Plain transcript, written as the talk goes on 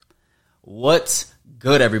What's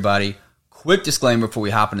good, everybody? Quick disclaimer before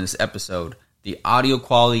we hop into this episode. The audio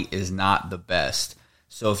quality is not the best.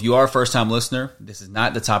 So if you are a first-time listener, this is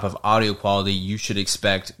not the type of audio quality you should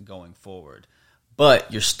expect going forward.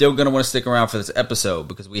 But you're still going to want to stick around for this episode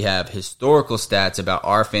because we have historical stats about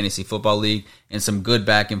our fantasy football league and some good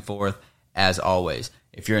back and forth as always.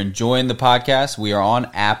 If you're enjoying the podcast, we are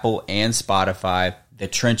on Apple and Spotify, The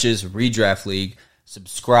Trenches Redraft League.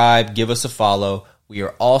 Subscribe, give us a follow. We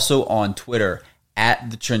are also on Twitter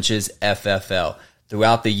at The Trenches FFL.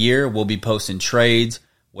 Throughout the year, we'll be posting trades,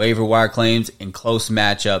 waiver wire claims, and close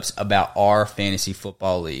matchups about our fantasy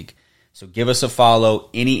football league. So give us a follow.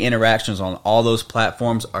 Any interactions on all those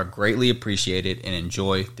platforms are greatly appreciated, and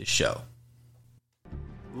enjoy the show.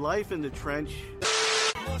 Life in the trench.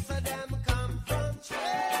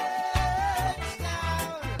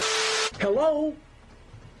 Hello?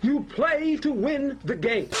 You play to win the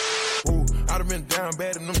game. Ooh, I'd have been down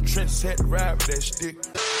bad in them trenches, had to ride with that stick.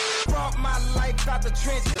 Brought my life out the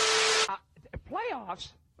trench. Playoffs?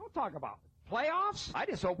 Don't talk about playoffs. I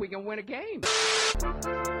just hope we can win a game.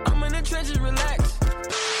 I'm in the trenches, relax.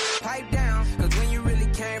 Pipe down, cause when you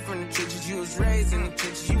really came from the trenches, you was raised in the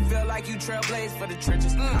trenches. You felt like you trailblazed for the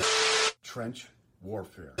trenches. Trench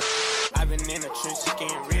warfare. I've been in the trenches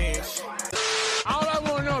getting rich. All I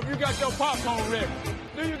want to know if you got your popcorn ready.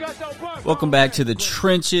 Do you got your popcorn? Welcome back to the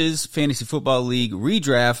Trenches Fantasy Football League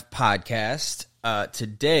Redraft Podcast.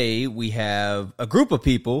 Today we have a group of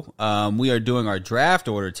people. We are doing our draft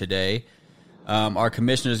order today. Our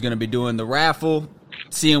commissioner is going to be doing the raffle,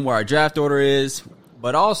 seeing where our draft order is,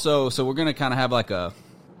 but also, so we're going to kind of have like a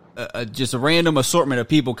just a random assortment of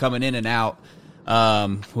people coming in and out.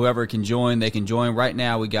 Whoever can join, they can join. Right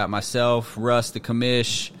now, we got myself, Russ, the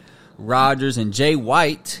commish, Rogers, and Jay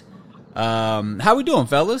White. How we doing,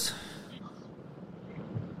 fellas?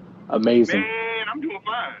 Amazing. Man, I'm doing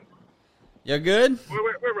fine. You good?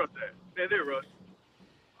 Where Russ at? There, Russ.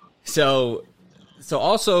 So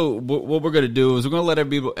also what we're going to do is we're going to let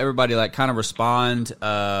everybody like kind of respond.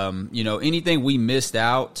 Anything we missed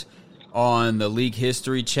out on the league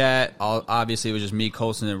history chat. Obviously, it was just me,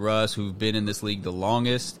 Colson, and Russ who've been in this league the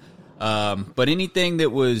longest. But anything that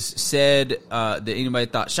was said that anybody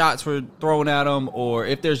thought shots were thrown at them, or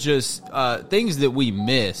if there's just things that we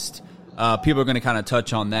missed, people are going to kind of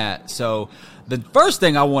touch on that. So the first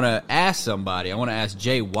thing I want to ask somebody, I want to ask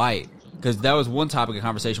Jay White, because that was one topic of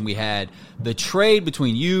conversation we had, the trade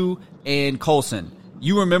between you and Colson.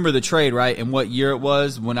 You remember the trade, right? And what year it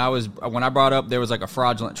was? When I brought up there was like a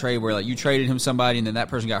fraudulent trade where like you traded him somebody and then that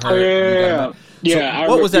person got hurt.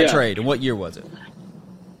 What was that trade and what year was it?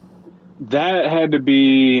 That had to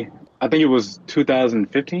be, I think it was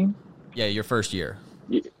 2015. Yeah, your first year.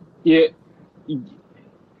 Yeah.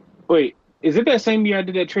 Wait, is it that same year I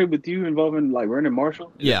did that trade with you involving like Vernon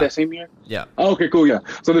Marshall? Is it that same year? Yeah. Oh, okay, cool. Yeah.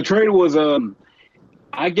 So the trade was,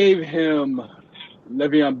 I gave him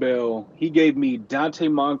Le'Veon Bell. He gave me Dante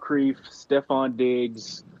Moncrief, Stephon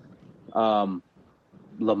Diggs,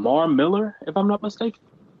 Lamar Miller, if I'm not mistaken.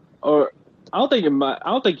 Or I don't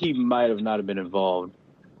think he might have not have been involved.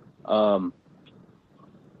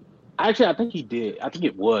 Actually, I think he did. I think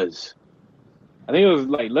it was like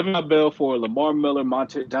Le'Veon Bell for Lamar Miller,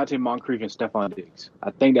 Dante Moncrief, and Stephon Diggs.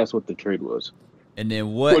 I think that's what the trade was. And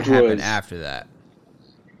then what happened after that?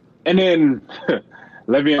 And then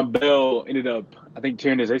Le'Veon Bell ended up, I think,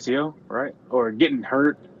 tearing his ACL, right? Or getting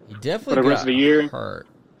hurt. He definitely for the rest of the year. Hurt.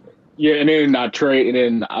 Yeah, and then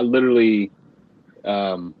I literally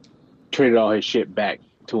traded all his shit back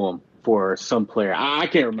to him for some player. I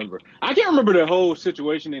can't remember. I can't remember the whole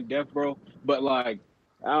situation in depth, bro. But like,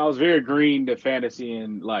 I was very green to fantasy,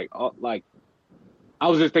 and like I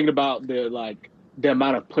was just thinking about the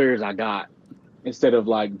amount of players I got instead of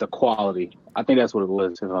like the quality. I think that's what it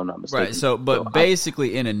was, if I'm not mistaken. Right. So,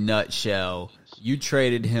 basically, in a nutshell, you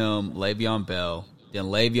traded him Le'Veon Bell. Then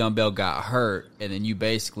Le'Veon Bell got hurt, and then you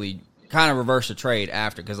basically kind of reversed the trade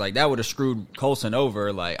after, because like that would have screwed Colson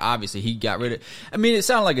over. Like obviously he got rid of. I mean, it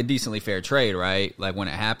sounded like a decently fair trade, right? Like when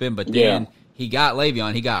it happened, but then he got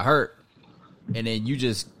Le'Veon, he got hurt, and then you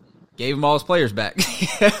just gave him all his players back.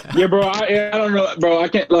 Yeah, bro. I don't know, bro. I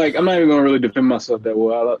can't I'm not even gonna really defend myself that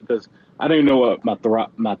well because I didn't know what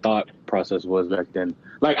my thought process was back then.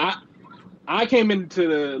 Like I came into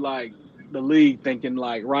the league thinking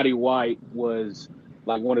like Roddy White was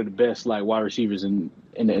like one of the best like wide receivers in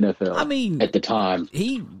the NFL. I mean, at the time,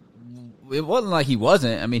 it wasn't like he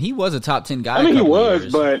wasn't. I mean, he was a top 10 guy. I mean, he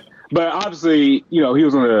was, but obviously, you know, he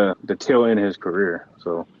was on the tail end of his career,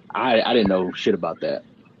 so I didn't know shit about that.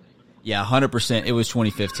 Yeah, 100%. It was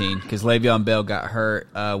 2015 because Le'Veon Bell got hurt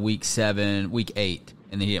week 8.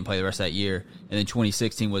 and then he didn't play the rest of that year. And then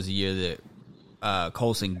 2016 was the year that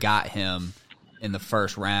Colson got him in the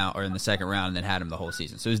first round or in the second round, and then had him the whole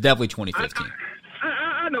season. So it was definitely 2015.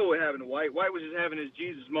 I know what happened to White. White was just having his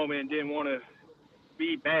Jesus moment and didn't want to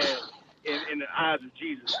be bad in the eyes of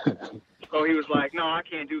Jesus. So he was like, no, I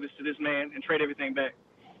can't do this to this man, and trade everything back.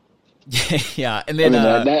 Yeah, and then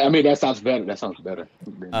that sounds better. That sounds better.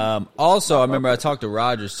 Also, I remember I talked to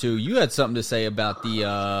Rogers too. You had something to say about the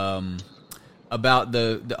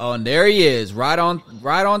oh, and there he is, right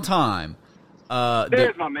on time.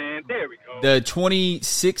 There's my man. There we go. The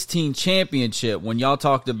 2016 championship, when y'all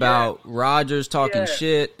talked about Rogers talking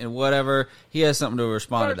shit and whatever, he has something to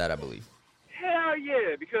respond to that, I believe. Hell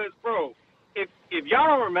yeah, because bro, if y'all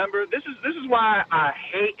don't remember, this is why I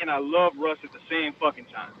hate and I love Russ at the same fucking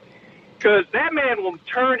time. Because that man will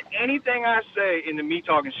turn anything I say into me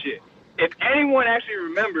talking shit. If anyone actually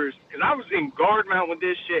remembers, because I was in guard mount when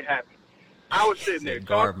this shit happened. I was sitting there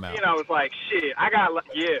guard talking, mount. and I was like, shit,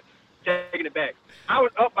 taking it back. I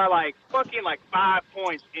was up by like 5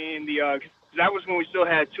 points in the, that was when we still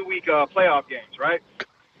had 2-week playoff games, right?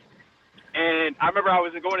 And I remember I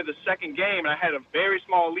was going to the second game, and I had a very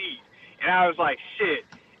small lead. And I was like, shit,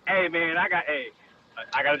 hey, man, I got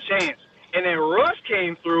a chance. And then Russ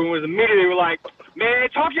came through and was immediately like, man,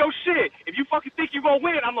 talk your shit. If you fucking think you're going to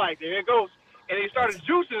win, I'm like, there it goes. And he started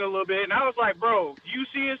juicing a little bit, and I was like, bro, do you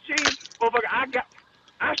see his team? Motherfucker,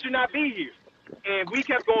 I should not be here. And we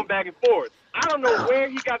kept going back and forth. I don't know where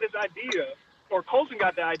he got this idea, or Colson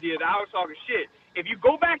got the idea that I was talking shit. If you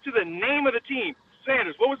go back to the name of the team,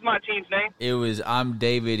 Sanders, what was my team's name? It was I'm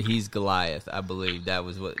David, he's Goliath, I believe. That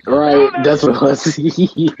was what. Right, that's what it was.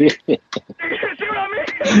 See what I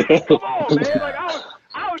mean? Come on, man. Like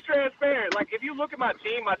I was transparent. Like if you look at my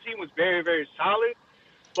team was very, very solid.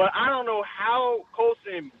 But I don't know how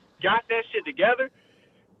Colson got that shit together.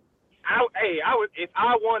 If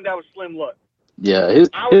I won, that was slim luck. Yeah, his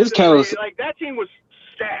kind of like that team was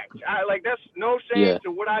stacked. That's no shame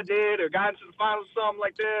to what I did or got into the finals or something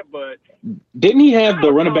like that. But didn't he have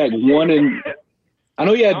the running back one and I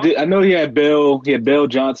know he had Bill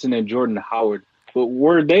Johnson and Jordan Howard. But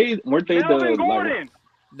weren't they Melvin Gordon?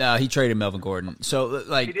 No, he traded Melvin Gordon. So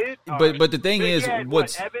like, he did? but the thing is,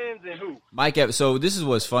 what's Evans and who? Mike Evans. So this is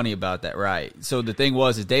what's funny about that, right? So the thing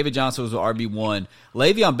is David Johnson was RB1.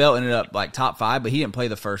 Le'Veon Bell ended up like top 5, but he didn't play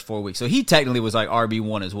the first 4 weeks. So he technically was like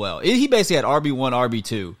RB1 as well. He basically had RB1,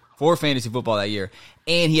 RB2 for fantasy football that year,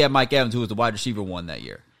 and he had Mike Evans, who was the wide receiver 1 that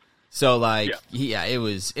year. So like, it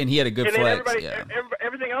was, and he had a good flex.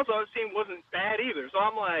 Everything else on his team wasn't bad either. So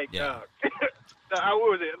I'm like, what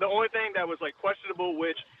was it? The only thing that was like questionable,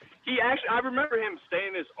 which I remember him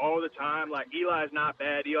saying this all the time, like Eli's not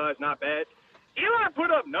bad. Eli put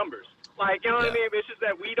up numbers. Like, you know what I mean? It's just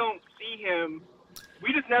that we don't see him.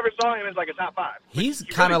 We just never saw him as like a top 5. He's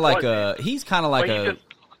kind of like a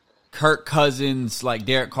Kirk Cousins, like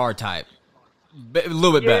Derek Carr type. A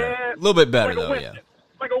little bit better. A little bit better, though,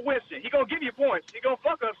 Like a Winston. He going to give you points. He going to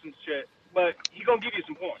fuck up some shit, but he going to give you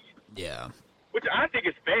some points. Yeah. Which I think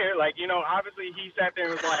is fair. Like, you know, obviously he sat there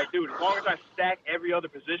and was like, dude, as long as I stack every other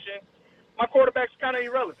position, my quarterback's kind of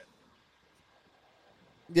irrelevant.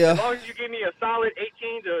 Yeah. As long as you give me a solid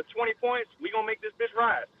 18 to 20 points, we going to make this bitch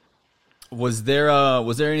ride. Was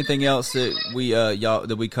there anything else that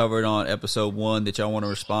we covered on episode 1 that y'all want to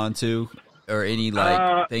respond to, or any thing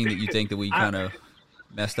that you think that we kind of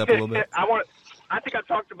messed up a little bit? I think I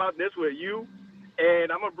talked about this with you,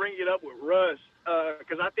 and I'm gonna bring it up with Russ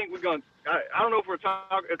because I think we're gonna. I don't know if we're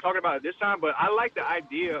talking about it this time, but I like the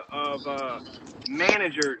idea of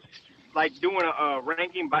managers like doing a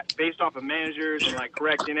ranking based off of managers and like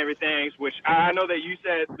correcting everything. Which I know that you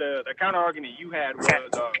said the counter argument you had was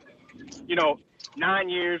 9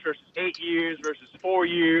 years versus 8 years versus 4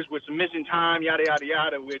 years with some missing time, yada yada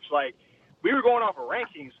yada. Which like we were going off of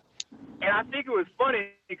rankings. And I think it was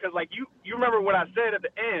funny because, like, you remember what I said at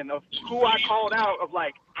the end of who I called out of,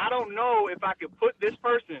 like, I don't know if I could put this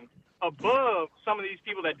person above some of these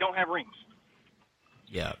people that don't have rings.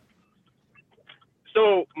 Yeah.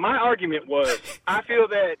 So my argument was I feel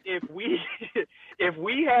that if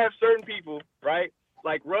we have certain people, right,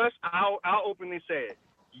 like Russ, I'll openly say it.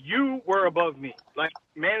 You were above me. Like,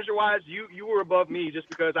 manager-wise, you were above me just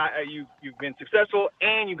because you've been successful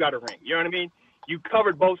and you got a ring. You know what I mean? You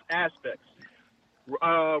covered both aspects.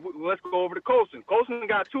 Let's go over to Colson. Colson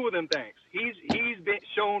got 2 of them things. He's been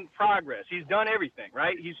shown progress. He's done everything,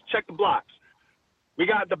 right? He's checked the blocks. We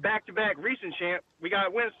got the back-to-back recent champ. We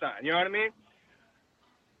got Winstein. You know what I mean?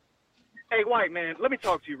 Hey, White, man, let me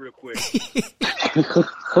talk to you real quick.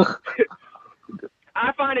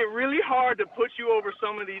 I find it really hard to put you over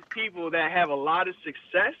some of these people that have a lot of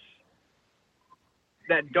success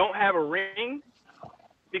that don't have a ring,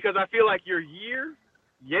 because I feel like your year,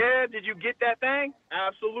 yeah, did you get that thing?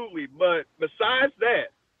 Absolutely. But besides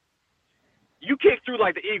that, you kicked through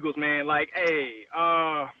like the Eagles, man. Like, hey,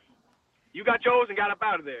 you got yours and got up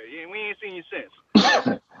out of there. Yeah, we ain't seen you since.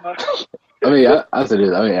 I mean, I said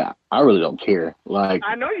this. I mean, I really don't care. Like,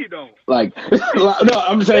 I know you don't. like, no,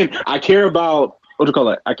 I'm just saying I care about what do you call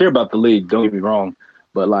it? I care about the league. Don't get me wrong,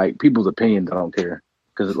 but like people's opinions, I don't care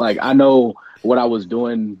because like I know what I was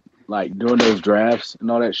doing, like during those drafts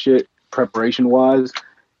and all that shit, preparation wise,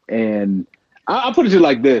 and I'll put it to you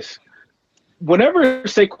like this: whenever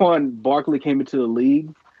Saquon Barkley came into the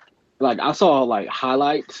league, like I saw like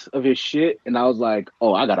highlights of his shit, and I was like,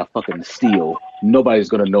 "Oh, I got a fucking steal. Nobody's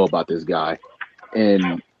gonna know about this guy,"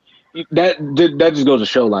 and that just goes to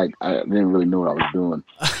show like I didn't really know what I was doing.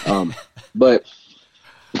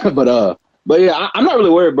 But yeah, I'm not really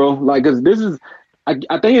worried, bro. Like, cause this is, I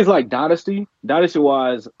think it's like dynasty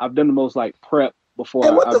wise. I've done the most like prep before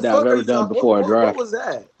I've ever done before a draft. What was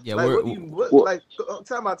that? Yeah, like,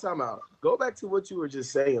 time out. Go back to what you were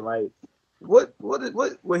just saying. Like, what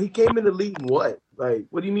when he came in the league? What? Like,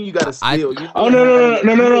 what do you mean you got to steal?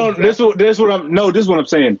 No. This is what I'm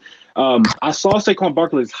saying. I saw Saquon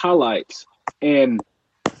Barkley's highlights, and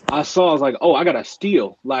I was like, oh, I got to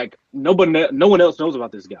steal. Like, no one else knows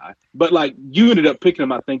about this guy. But like, you ended up picking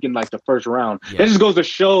him, I think, in like the first round. Yeah. That just goes to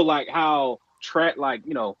show like how like I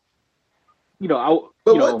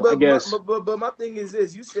guess. But my thing is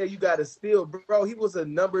this: you said you got to steal, bro. He was a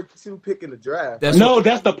number 2 pick in the draft. That's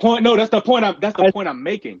the point. No, that's the point. That's the point I'm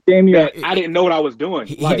making. I didn't know what I was doing.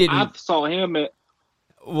 I saw him at.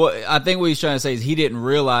 Well, I think what he's trying to say is he didn't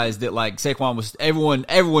realize that like Saquon was everyone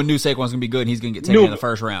knew Saquon was gonna be good and he's gonna get taken in the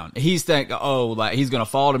first round. He's thinking, like he's gonna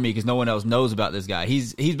fall to me because no one else knows about this guy.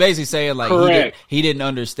 He's basically saying like he didn't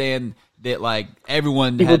understand that like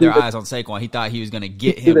everyone had their eyes on Saquon. He thought he was gonna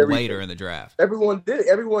get him later in the draft. Everyone didn't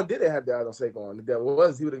have their eyes on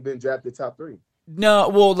Saquon. He would have been drafted top 3. No,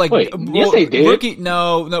 well, like yes, they did.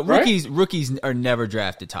 Rookies are never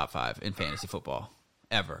drafted top 5 in fantasy football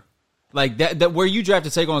ever. Like that where you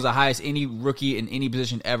drafted Saquon was the highest any rookie in any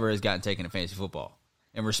position ever has gotten taken in fantasy football.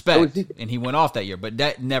 In respect, and he went off that year, but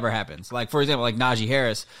that never happens. Like for example, like Najee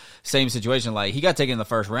Harris, same situation. Like he got taken in the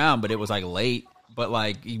first round, but it was like late. But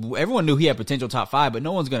like everyone knew he had potential top 5, but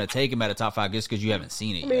no one's gonna take him at a top 5 just because you haven't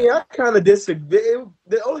seen it. I mean, I kind of disagree.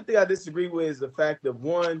 The only thing I disagree with is the fact that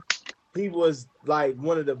one, he was like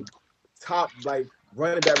one of the top like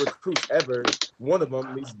running back recruits ever. One of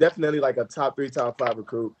them. He's definitely like a top 3, top 5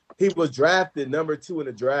 recruit. He was drafted number 2 in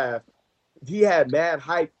the draft. He had mad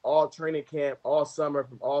hype all training camp, all summer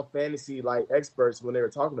from all fantasy like experts when they were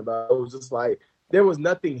talking about it. It was just like there was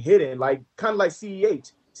nothing hidden, like kind of like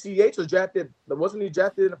CEH. CEH was drafted, wasn't he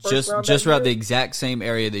drafted in the first round? Just around the exact same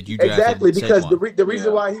area that you drafted. Exactly, because the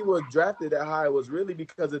reason why he was drafted that high was really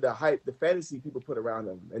because of the hype, the fantasy people put around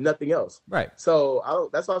him, and nothing else. Right. So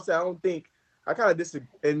that's why I'm saying I kind of disagree.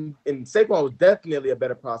 And Saquon was definitely a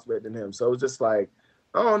better prospect than him. So it was just like,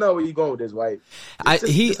 I don't know where you going with this, White. I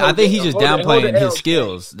think he's just downplaying his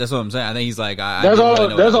skills. That's what I'm saying. I think he's like, that's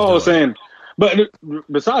all I was saying. But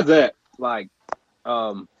besides that, like,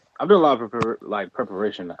 I've done a lot of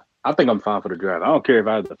preparation. I think I'm fine for the draft. I don't care if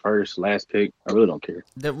I have the first, last pick. I really don't care.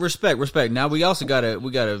 Respect. Now we also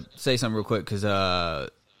gotta say something real quick because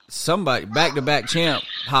somebody back-to-back champ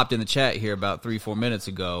hopped in the chat here about 3-4 minutes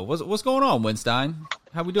ago. What's going on, Winstein?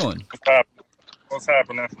 How we doing? What's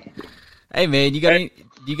happening? Hey man, you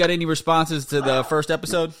got any responses to the first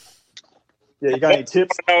episode? Yeah, you got any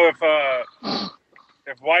tips? I don't know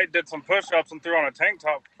if White did some push-ups and threw on a tank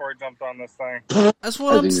top before he jumped on this thing. That's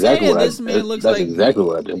what I'm saying. This man looks like exactly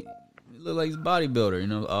what I did. Look like he's a bodybuilder, you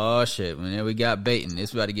know. Oh shit, man! There we got baiting.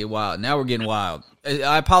 It's about to get wild. Now we're getting wild.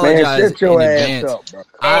 I apologize in advance.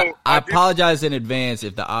 I apologize in advance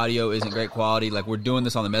if the audio isn't great quality. Like we're doing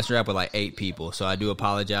this on the Messenger app with like 8 people, so I do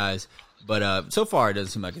apologize. But so far, it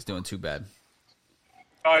doesn't seem like it's doing too bad.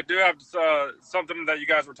 I do have something that you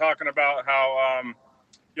guys were talking about, how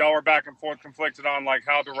y'all were back and forth conflicted on like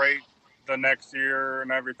how to rate the next year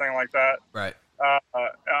and everything like that. Right.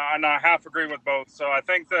 And I half agree with both. So I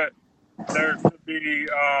think that there should be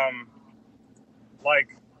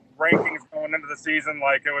like rankings going into the season,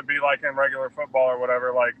 like it would be like in regular football or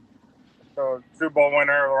whatever. Like so, Super Bowl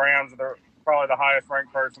winner, the Rams, they're probably the highest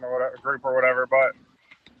ranked person or whatever group or whatever. But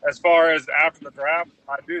as far as after the draft,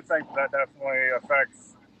 I do think that definitely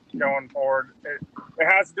affects going forward. It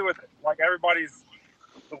has to do with like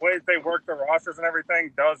the way they work their rosters and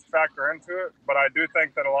everything does factor into it. But I do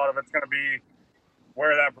think that a lot of it's going to be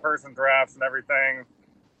where that person drafts and everything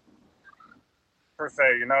per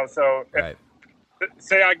se, you know. So if,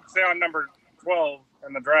 say I'm number 12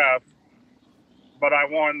 in the draft, but I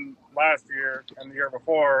won last year and the year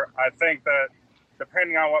before. I think that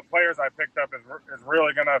depending on what players I picked up is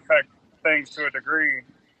really going to affect things to a degree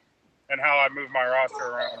and how I move my roster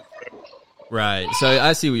around. Right. So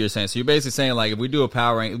I see what you're saying. So you're basically saying, like, if we do a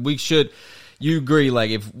power rank, you agree,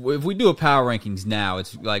 like, if we do a power rankings now,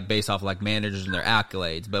 it's like based off like managers and their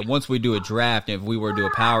accolades. But once we do a draft, if we were to do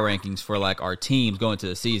a power rankings for like our teams going into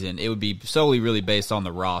the season, it would be solely really based on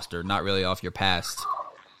the roster, not really off your past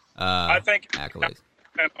I think accolades.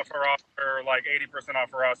 Off a roster, like 80%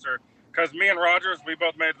 off a roster. Because me and Rogers, we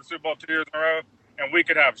both made the Super Bowl 2 years in a row, and we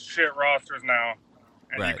could have shit rosters now.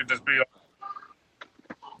 And you could just be like,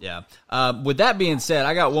 yeah. With that being said,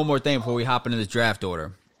 I got one more thing before we hop into this draft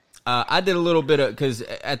order. I did a little bit of, because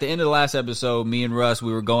at the end of the last episode, me and Russ,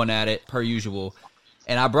 we were going at it per usual,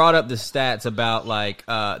 and I brought up the stats about like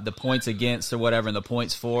the points against or whatever and the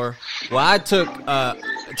points for. Well, I took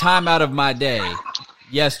time out of my day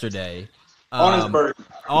yesterday on his birthday.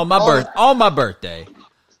 On my birthday.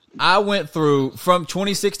 I went through from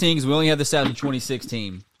 2016 because we only had the stats in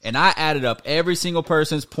 2016. And I added up every single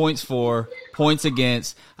person's points for, points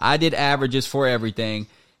against. I did averages for everything.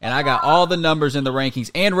 And I got all the numbers in the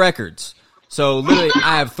rankings and records. So literally,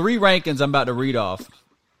 I have 3 rankings I'm about to read off.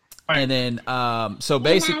 And then, so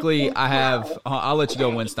basically, I have, I'll let you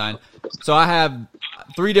go, Winstein. So I have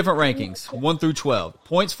 3 different rankings, 1 through 12.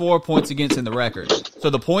 Points for, points against, and the record. So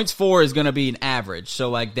the points for is going to be an average. So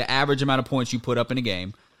like the average amount of points you put up in a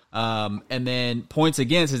game. And then points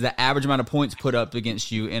against is the average amount of points put up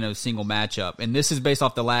against you in a single matchup. And this is based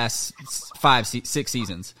off the last 5-6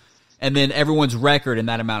 seasons. And then everyone's record in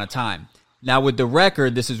that amount of time. Now with the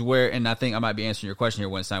record, this is where, and I think I might be answering your question here,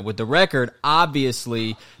 Winston. With the record,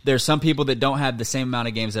 obviously, there's some people that don't have the same amount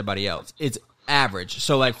of games as everybody else. It's average.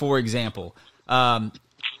 So like, for example, like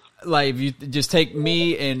if you just take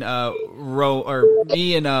me and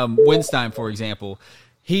Winstein, for example,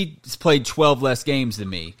 he's played 12 less games than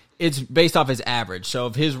me. It's based off his average. So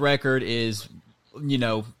if his record is,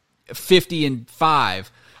 50-5,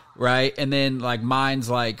 right? And then like mine's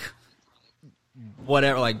like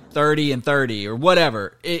whatever, like 30-30 or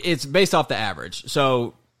whatever. It's based off the average.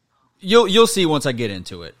 So you'll see once I get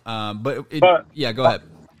into it. But yeah, go ahead.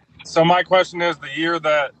 So my question is, the year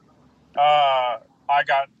that I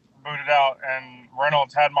got booted out and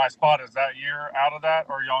Reynolds had my spot, is that year out of that,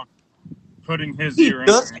 or y'all putting his year in?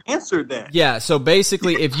 He just answered that. Yeah, so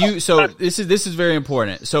basically this is very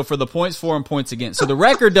important. So for the points for and points against. So the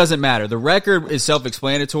record doesn't matter. The record is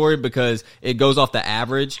self-explanatory because it goes off the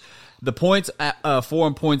average. The points for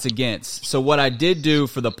and points against. So what I did do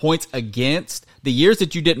for the points against, the years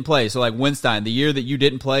that you didn't play, so like Winstein, the year that you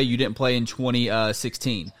didn't play in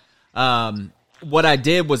 2016. What I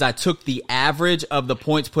did was I took the average of the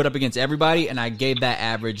points put up against everybody, and I gave that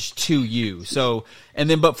average to you. So, and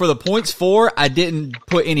then, but for the points for, I didn't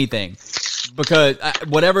put anything because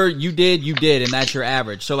whatever you did, and that's your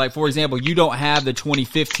average. So, like, for example, you don't have the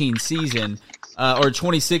 2015 season or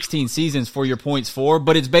 2016 seasons for your points for,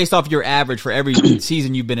 but it's based off your average for every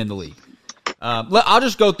season you've been in the league. I'll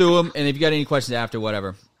just go through them, and if you got any questions after,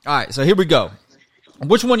 whatever. All right, so here we go.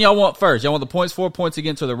 Which one y'all want first? Y'all want the points for, points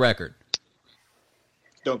against, or the record?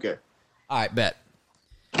 Don't care. All right, bet.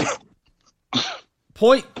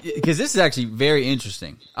 Point, because this is actually very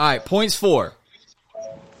interesting. All right, points for.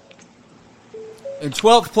 In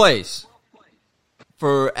 12th place,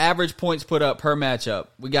 for average points put up per matchup,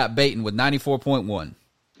 we got Baton with 94.1.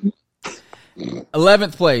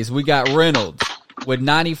 11th place, we got Reynolds with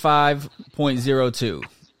 95.02.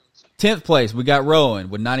 10th place, we got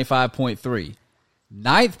Rowan with 95.3.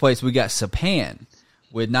 9th place, we got Sapan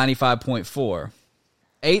with 95.4.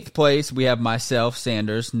 8th place, we have myself,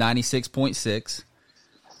 Sanders, 96.6.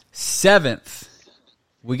 7th,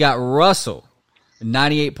 we got Russell,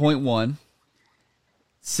 98.1.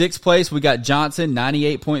 6th place, we got Johnson,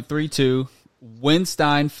 98.32.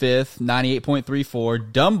 Winstein, 5th,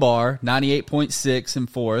 98.34. Dunbar, 98.6 in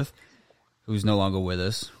 4th, who's no longer with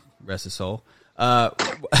us. Rest his soul.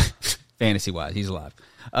 Fantasy-wise, he's alive.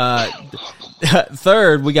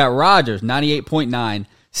 3rd, we got Rogers, 98.9.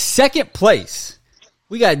 2nd place,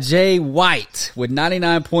 we got Jay White with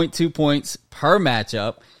 99.2 points per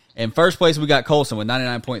matchup. And 1st place, we got Colson with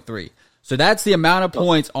 99.3. So that's the amount of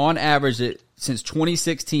points on average that since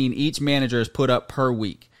 2016 each manager has put up per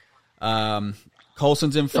week.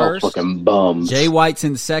 Colson's in 1st. Fucking bums. Jay White's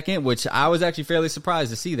in 2nd, which I was actually fairly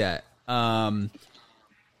surprised to see that. Now,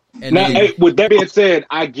 hey, with that being said,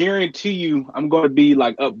 I guarantee you I'm going to be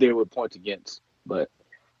like up there with points against. But,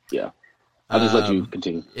 yeah. I'll just let you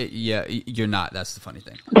continue. You're not. That's the funny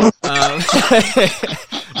thing.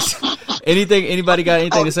 Anybody got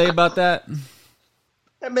anything to say about that?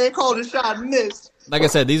 That man called a shot and missed. Like I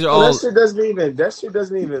said, these are Well, all. that shit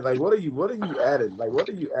doesn't even like. What are you adding? Like, what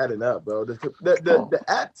are you adding up, bro? The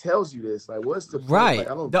app tells you this. Like, what's the point? Right.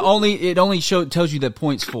 Like, I don't The get only it only tells you the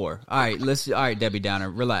points for. All right, Debbie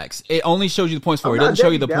Downer, relax. It only shows you the points for. I'm It not doesn't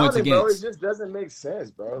show you the Debbie points Downer, bro. against. It just doesn't make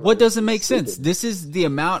sense, bro. What Like, doesn't make it's sense? stupid. This is the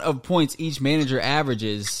amount of points each manager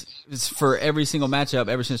averages for every single matchup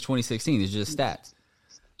ever since 2016. It's just stats.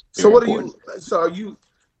 So what are you? So are you?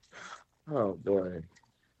 Oh boy.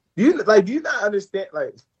 Do you not understand?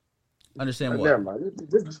 Like, Understand what? never mind.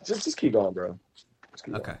 Just keep going, bro. Just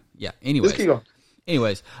keep Okay. going. Yeah. Just keep going.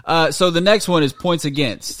 Anyways, so the next one is points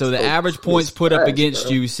against. So the average points put up trash, against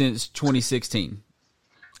bro. you since 2016.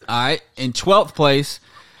 All right. In 12th place,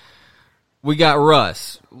 we got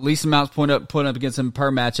Russ. Least amounts put up against him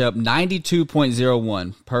per matchup,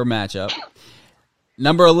 92.01 per matchup.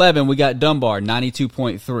 Number 11, we got Dunbar,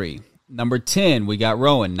 92.3. Number 10, we got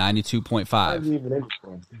Rowan,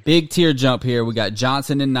 92.5. Big tier jump here. We got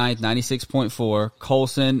Johnson in 9th, 96.4.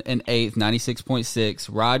 Colson in 8th, 96.6.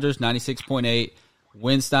 Rogers, 96.8.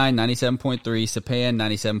 Winstein, 97.3. Sapan,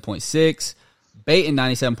 97.6. Baton,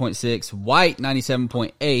 97.6. White,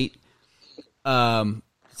 97.8.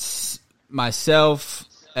 Myself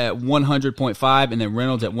at 100.5, and then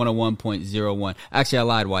Reynolds at 101.01. Actually, I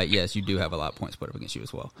lied, White. Yes, you do have a lot of points put up against you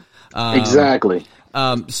as well. Exactly.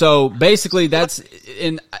 So basically, that's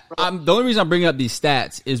the only reason I'm bringing up these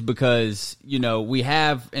stats is because we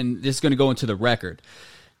have, and this is going to go into the record.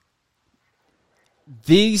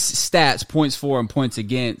 These stats, points for and points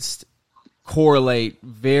against, correlate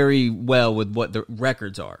very well with what the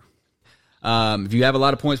records are. If you have a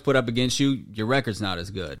lot of points put up against you, your record's not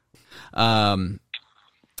as good.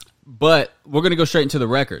 But we're going to go straight into the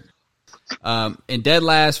record. In dead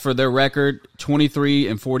last for their record,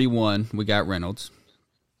 23-41, we got Reynolds.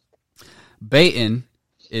 Baton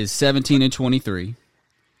is 17-23.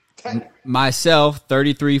 Myself,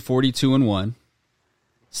 33-42-1.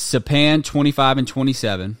 Sapan,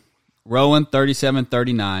 25-27. Rowan,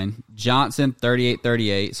 37-39. Johnson,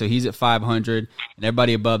 38-38. So he's at 500, and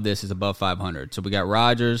everybody above this is above 500. So we got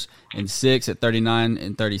Rogers in 6 at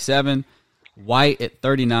 39-37. White at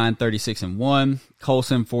 39-36-1.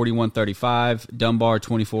 Colson 41-35. Dunbar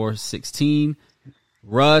 24-16.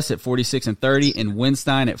 Russ at 46-30, and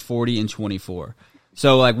Winstein at 40-24.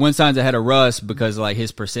 So like Winstein's ahead of Russ because like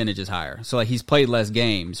his percentage is higher. So like he's played less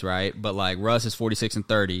games, right? But like Russ is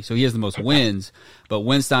 46-30, so he has the most wins. But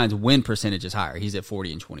Winstein's win percentage is higher. He's at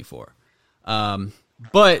 40-24.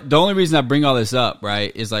 But the only reason I bring all this up,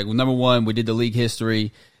 right, is like, well, number one, we did the league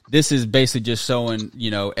history. This is basically just showing,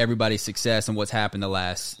 everybody's success and what's happened the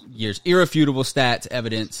last years. Irrefutable stats,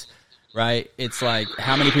 evidence, right? It's like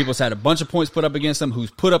how many people's had a bunch of points put up against them,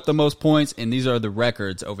 who's put up the most points, and these are the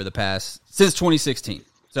records over the past, since 2016.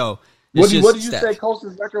 So what did you say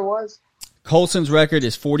Colson's record was? Colson's record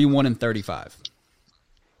is 41-35.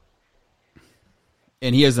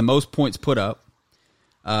 And he has the most points put up.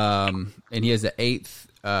 And he has the 8th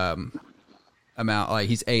amount, like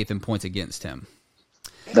he's 8th in points against him.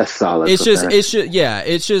 That's solid. It's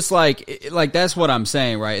just like that's what I'm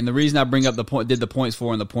saying, right? And the reason I bring up did the points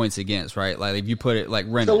for and the points against, right? Like if you put it like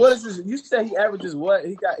Reynolds. So what is this? You said he averages what?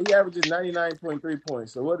 He averages 99.3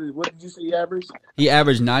 points. So what did you say he averaged? He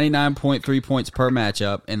averaged 99.3 points per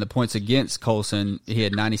matchup, and the points against Colson, he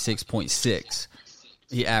had 96.6.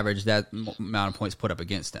 He averaged that amount of points put up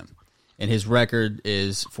against him, and his record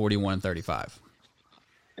is 41-35.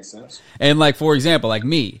 Makes sense. And like for example, like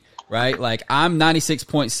me. Right, like I'm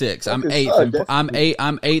 96.6. I'm 8th. I'm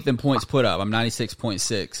 8th in points put up. I'm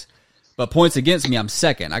 96.6. But points against me, I'm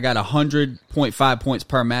 2nd. I got 100.5 points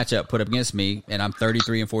per matchup put up against me, and I'm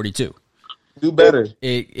 33-42. Do better.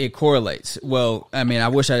 It correlates. Well, I mean, I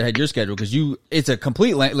wish I had your schedule because it's a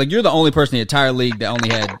complete like you're the only person in the entire league that only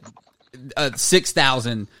had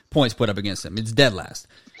 6,000 points put up against him. It's dead last.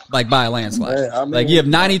 Like by a landslide. Man, I mean, like you have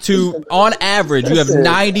 92 on average. You have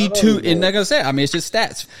 92, and like I said, I mean it's just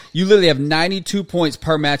stats. You literally have 92 points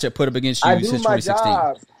per matchup put up against you since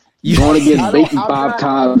 2016. You want to get beaten 5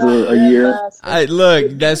 times a year?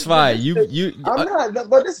 Look, that's fine. I'm not,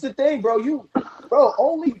 but this is the thing, bro.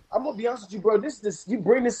 Only I'm gonna be honest with you, bro. This you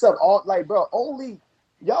bring this up all like, bro. Only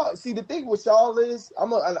y'all see the thing with y'all is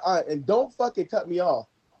and don't fucking cut me off.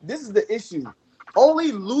 This is the issue.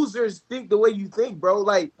 Only losers think the way you think, bro.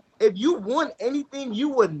 Like, if you won anything, you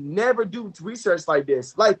would never do research like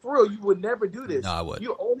this. Like, for real, you would never do this. No, I would.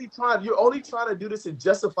 You're only trying to do this to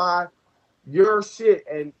justify your shit,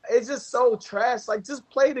 and it's just so trash. Like, just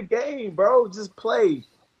play the game, bro. Just play.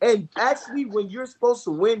 And actually, when you're supposed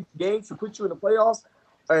to win games to put you in the playoffs,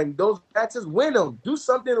 and those matches, win them. Do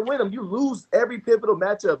something to win them. You lose every pivotal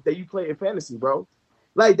matchup that you play in fantasy, bro.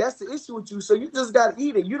 Like that's the issue with you. So you just gotta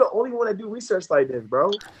eat it. You're the only one that do research like this,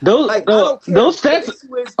 bro. Those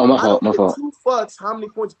stats. I My don't give fault. 2 fucks how many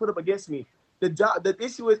points put up against me. The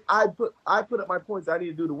issue is I put up my points I need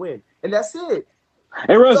to do to win, and that's it.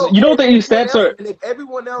 Hey Russ, So, you don't think these stats are? And if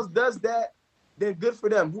everyone else does that, then good for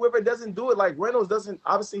them. Whoever doesn't do it, like Reynolds doesn't.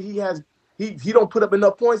 Obviously, he don't put up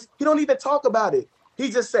enough points. He don't even talk about it. He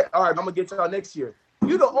just say, "All right, I'm gonna get y'all next year."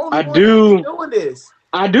 You're the only one doing this.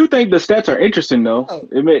 I do think the stats are interesting, though.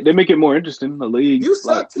 They make it more interesting. The league, you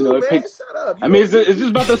suck too, man. Shut up. I mean, it's just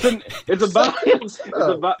about the. It's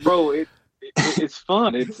about, bro. It's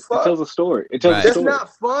fun. It tells a story. It tells a story. It's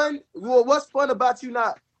not fun. Well, what's fun about you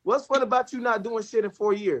not? What's fun about you not doing shit in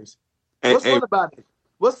 4 years? What's fun about it?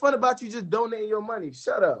 What's fun about you just donating your money?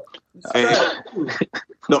 Shut up.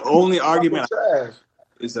 The only argument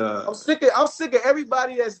is I'm sick of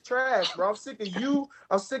everybody that's trash, bro. I'm sick of you.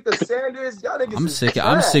 I'm sick of Sanders. Y'all niggas.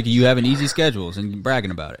 I'm sick of you having easy schedules and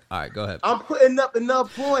bragging about it. All right, go ahead. I'm putting up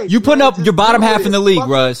enough points. You putting up your bottom half in the league,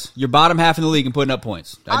 Russ. Your bottom half in the league and putting up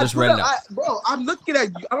points. I just read it out. Bro, I'm looking at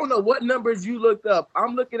you. I don't know what numbers you looked up.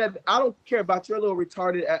 I'm looking at. I don't care about your little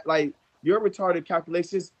retarded your retarded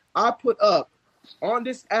calculations. I put up on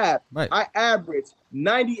this app. Right. I averaged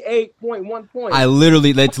 98.1 points. That's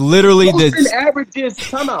literally the averages.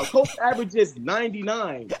 Coach averages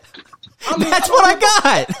 99. That's what I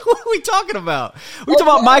got. What are we talking about? We're talking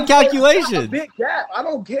about my calculation. Big gap. I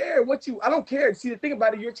don't care. See, the thing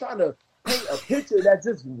about it, you're trying to paint a picture that's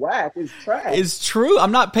just whack. It's trash. It's true.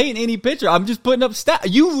 I'm not painting any picture. I'm just putting up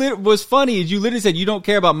stats. What's funny is you literally said you don't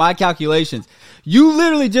care about my calculations. You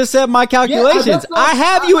literally just said my calculations. I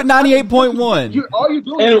have you at 98.1. All you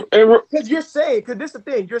doing because you're saying, because this is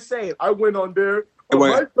the thing, you're saying I went on there on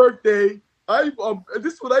my birthday.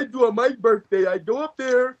 This is what I do on my birthday. I go up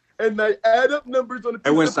there and I add up numbers on the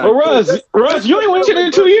piece of paper. Russ, you ain't won shit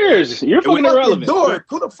in 2 years. You're fucking irrelevant.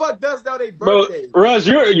 Who the fuck does that their birthday? Bro, Russ,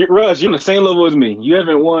 you're on the same level as me. You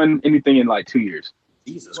haven't won anything in like 2 years.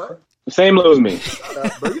 Jesus Christ. Same level as me.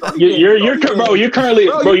 You're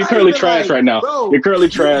currently trash right now. You're currently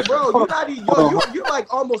trash. Bro, you're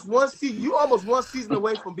like almost one season. You almost one season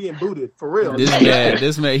away from being booted for real.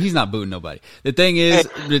 This man, he's not booting nobody. You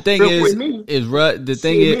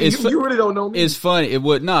really don't know me. It's funny.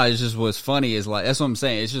 It's just what's funny is like that's what I'm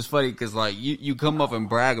saying. It's just funny because like you come up and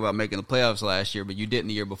brag about making the playoffs last year, but you didn't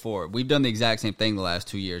the year before. We've done the exact same thing the last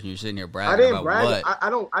 2 years, and you're sitting here bragging about what?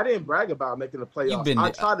 I didn't brag about making the playoffs. I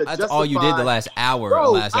tried to justify. All you did the last hour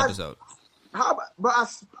of last episode.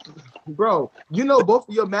 Bro, you know both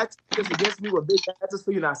of your matches against me were big matches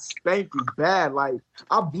for you, and I spanked you bad. Like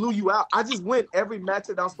I blew you out. I just win every match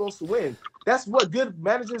that I'm supposed to win. That's what good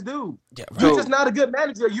managers do. Yeah, right. You're just not a good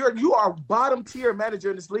manager. You are bottom tier manager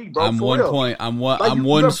in this league, bro. I'm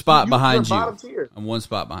one spot behind you. I'm one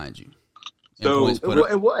spot behind you.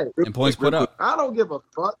 And points put up. I don't give a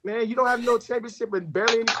fuck, man. You don't have no championship and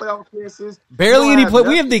barely any playoff appearances. We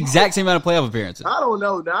have the exact same amount of playoff appearances. I don't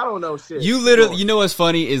know shit. You know what's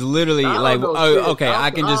funny is literally like,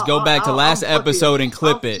 I can just go back to last episode and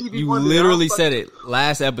clip it. You literally said it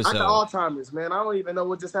last episode. I got Alzheimer's, man. I don't even know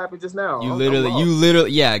what just happened just now. You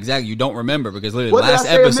literally, yeah, exactly. You don't remember because literally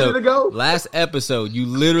last episode, you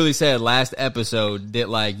literally said last episode that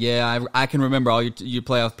like, yeah, I can remember all your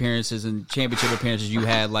playoff appearances and championship appearances you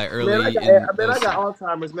had like early. I got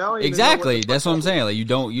Alzheimer's, man. Exactly. That's what I'm saying. Like you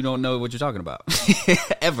don't know what you're talking about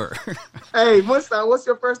ever. Hey, what's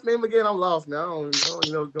your first name again? I'm lost now. I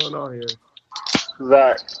don't know what's going on here.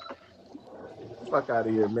 Zach. Fuck out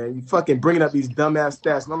of here, man. You fucking bringing up these dumbass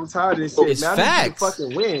stats. I'm tired of this shit. It's now facts.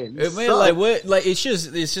 Fucking win. Man, like what? Like it's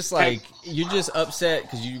just like you're just upset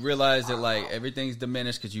because you realize that like everything's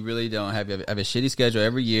diminished because you really don't have a shitty schedule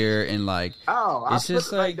every year and like it's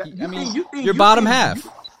just like you're bottom half.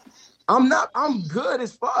 I'm not. I'm good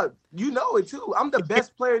as fuck. You know it too. I'm the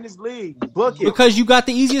best player in this league. Book it. Because you got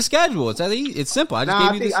the easiest schedule. It's simple. I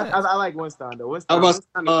just gave you this. I like Winstein though.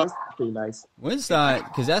 Winstein's pretty nice. Winstein,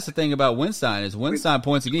 because that's the thing about Winstein is Winstein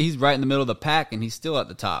points again. He's right in the middle of the pack and he's still at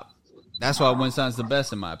the top. That's why Winstein's the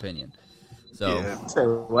best in my opinion. So say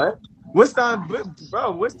what? Winstein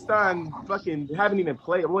fucking haven't even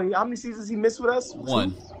played. Well, how many seasons he missed with us?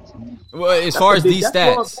 1. Well, as far as these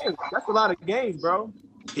stats, that's a lot of games, bro.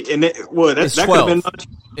 And it's 12.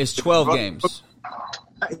 It's 12 games.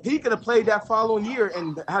 He could have played that following year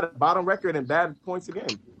and had a bottom record and bad points again.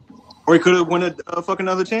 Or he could have won a fucking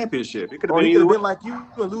other championship. It could have been like you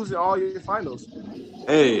losing all your finals.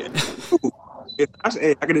 Hey, I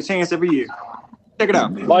get a chance every year. Check it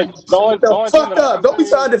out, man. Like fuck up! Don't be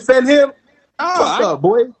trying to defend him. Fuck up,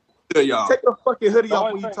 boy. good, y'all. Take your fucking hoodie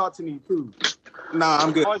off when you talk to me, too. Nah,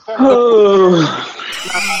 I'm good.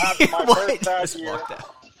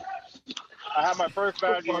 I had my first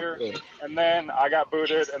bad year, and then I got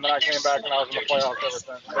booted, and then I came back, and I was in the playoffs ever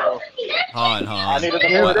since. So, Hold on. I needed the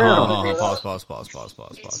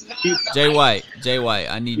Pause. Jay White,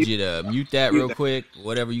 I need you to mute that real quick.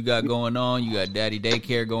 Whatever you got going on, you got daddy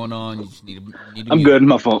daycare going on. You just need to I'm mute. good.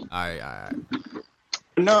 My fault. All right.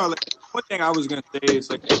 No, like, one thing I was gonna say is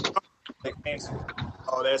like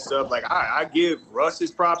all that stuff. Like I give Russ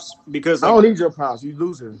his props because I don't need your props. You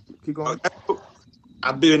losing. Keep going.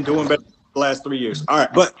 I've been doing better the last 3 years. All right,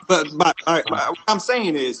 but all right, what I'm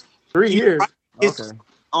saying is 3 years. It's Okay.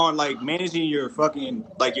 on like managing your fucking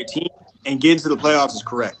like your team and getting to the playoffs is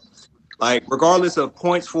correct. Like regardless of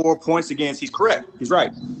points for, points against, he's correct. He's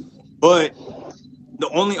right. But the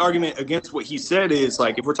only argument against what he said is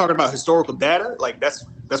like if we're talking about historical data, like that's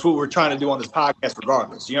what we're trying to do on this podcast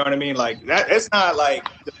regardless. You know what I mean? Like that it's not like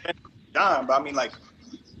defending John, but I mean like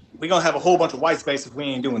we're gonna have a whole bunch of white space if we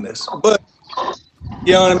ain't doing this. But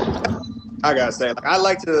you know what I mean? I gotta say, like I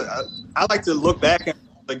like to look back and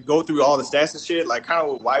like go through all the stats and shit, like kind of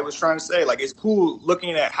what White was trying to say. Like it's cool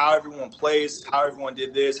looking at how everyone plays, how everyone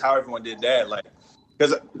did this, how everyone did that. Like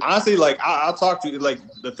because honestly, like I'll talk to you. Like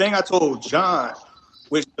the thing I told John,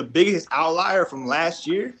 which the biggest outlier from last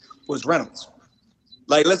year was Reynolds.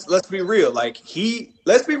 Like let's be real. Like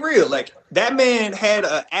let's be real. Like that man had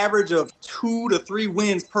an average of 2 to 3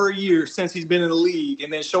 wins per year since he's been in the league,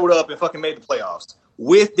 and then showed up and fucking made the playoffs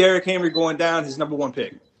with Derrick Henry going down, his number 1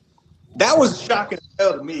 pick. That was shocking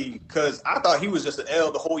L to me because I thought he was just an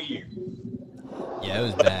L the whole year. Yeah, it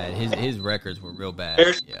was bad. His records were real bad.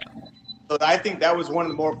 Yeah. So I think that was one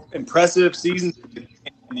of the more impressive seasons in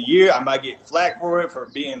the year. I might get flack for it for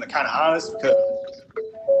being kind of honest because.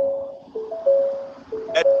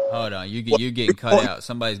 Hold on, you're getting cut out.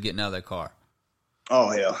 Somebody's getting out of their car. Oh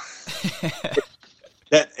hell.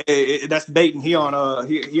 That's Dayton. He on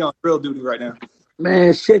real duty right now.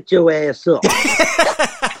 Man, shut your ass up.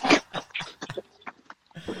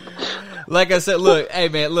 Like I said, look, hey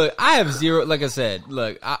man, look, I have zero. Like I said,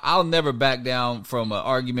 look, I'll never back down from an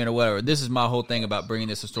argument or whatever. This is my whole thing about bringing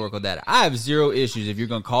this historical data. I have zero issues if you're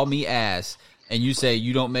gonna call me ass and you say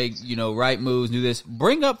you don't make right moves, do this.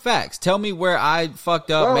 Bring up facts. Tell me where I fucked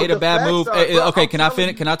up, made a bad move. Okay, can I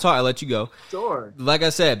finish? Can I talk? I'll let you go. Sure. Like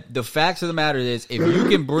I said, the facts of the matter is, if you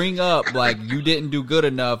can bring up like you didn't do good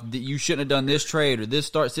enough, that you shouldn't have done this trade or this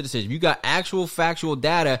start citizenship. If you got actual factual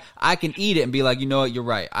data, I can eat it and be like, you know what, you're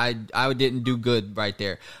right. I didn't do good right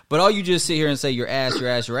there. But all you just sit here and say your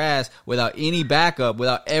ass without any backup,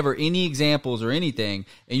 without ever any examples or anything,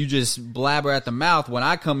 and you just blabber at the mouth. When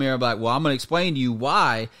I come here, I'm like, well, I'm gonna explain to you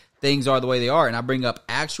why things are the way they are, and I bring up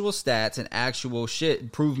actual stats and actual shit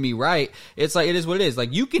and prove me right. It's like, it is what it is.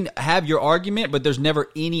 Like, you can have your argument, but there's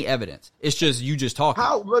never any evidence. It's just you just talking.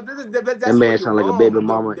 That man sound like a baby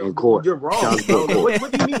mama in court. You're wrong.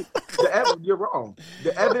 What do you mean? You're wrong.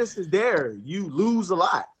 The evidence is there. You lose a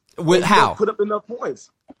lot. With how? You don't put up enough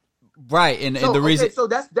points. Right, and the reason. Okay, so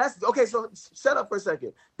that's okay. So shut up for a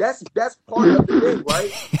second. That's part of the thing,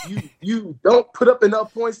 right? You don't put up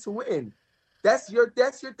enough points to win. That's your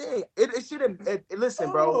thing. It shouldn't.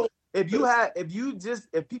 Listen, bro.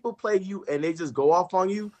 If people play you and they just go off on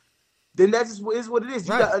you, then that just is what it is. You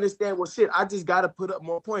gotta understand. Well, shit, I just gotta put up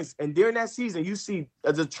more points. And during that season, you see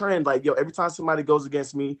as a trend, like, yo, every time somebody goes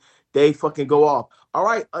against me, they fucking go off. All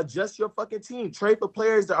right, adjust your fucking team. Trade for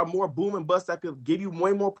players that are more boom and bust that could give you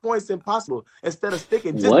way more points than possible instead of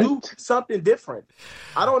sticking. Just do something different.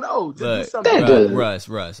 I don't know. Just do something. Russ,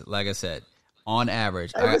 like I said. On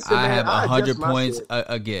average, I have 100 points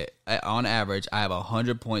on average, I have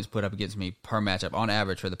 100 points put up against me per matchup. On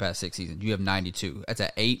average for the past 6 seasons, you have 92. That's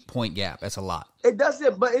an 8-point gap. That's a lot. But this is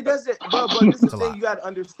the thing you got to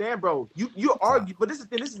understand, bro. You argue, but this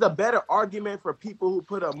is a better argument for people who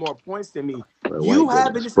put up more points than me. You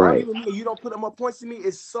having this argument with me and you don't put up more points than me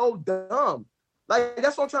is so dumb. Like,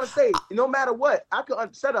 that's what I'm trying to say. No matter what, I can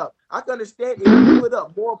understand if you put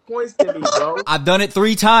up more points than me, bro. I've done it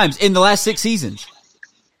 3 times in the last 6 seasons.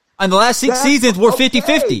 In the last 6 seasons, we're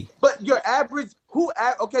 50-50. But your average,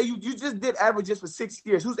 you just did averages for 6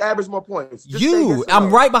 years. Who's averaged more points?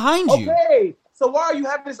 I'm right behind you. Okay. So why are you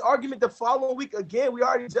having this argument the following week again? We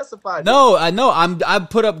already justified it. No, I know. I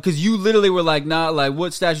put up because you literally were like, nah, like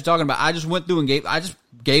what stats you talking about? I just went through and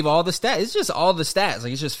gave all the stats. It's just all the stats.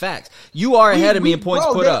 Like, it's just facts. You are ahead of me in points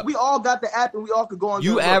put up. We all got the app and we all could go on.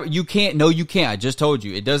 You can't. No, you can't. I just told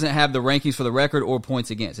you. It doesn't have the rankings for the record or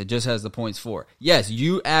points against. It just has the points for. Yes,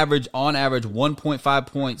 you average on average 1.5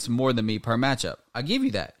 points more than me per matchup. I give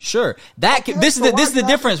you that. Sure. This is the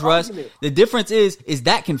difference, Russ. The difference is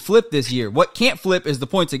that can flip this year. What can't flip is the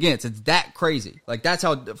points against. It's that crazy. Like, that's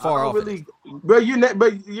how far off. Really, bro.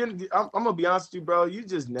 I'm gonna be honest with you, bro. You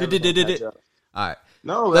just never. All right.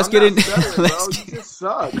 No, let's get in. You just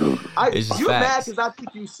suck. You're mad because I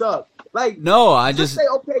think you suck. Like, no, I just say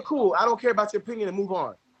okay, cool. I don't care about your opinion and move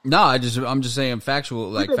on. No, I'm just saying factual,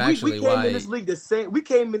 like factually. We came in this league the same. We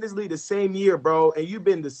came in this league the same year, bro, and you've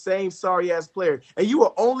been the same sorry ass player, and you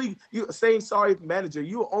were same sorry manager.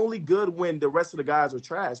 You were only good when the rest of the guys were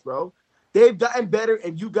trash, bro. They've gotten better,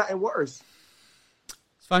 and you gotten worse.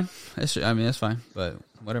 It's fine. That's fine, but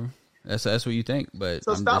whatever. That's what you think. But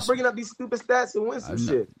so stop bringing up these stupid stats and win some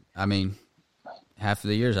shit. I mean, half of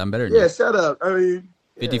the years I'm better than you. Yeah, shut up. I mean.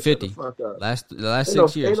 50-50. The last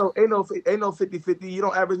 6 years. Ain't no 50-50. You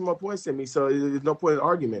don't average more points than me, so there's no point in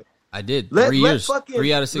argument. I did 3 years.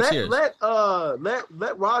 3 out of 6 years. Let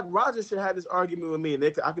Roger should have this argument with me, and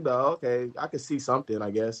I could I could see something.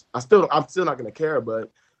 I guess I'm still not gonna care,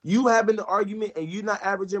 but you having the argument and you not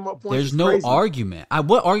averaging more points. There's no crazy. Argument.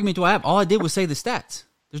 What argument do I have? All I did was say the stats.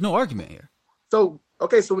 There's no argument here. So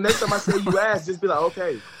next time I say you ask, just be like,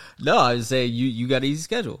 okay. No, I just say you got an easy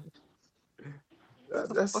schedule.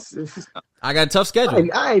 I got a tough schedule.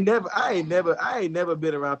 I ain't never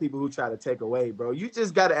been around people who try to take away, bro. You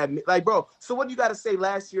just gotta admit, like, bro. So what you gotta say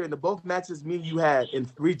last year in the both matches me and you had in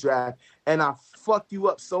redraft, and I fucked you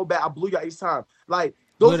up so bad, I blew you out each time. Like,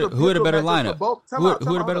 who had a better lineup?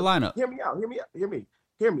 Who had a better lineup? Hear me out. Hear me.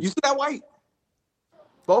 You see that White?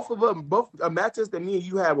 Both of them, matches that me and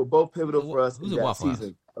you had were both pivotal for us in that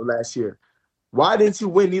season of last year. Why didn't you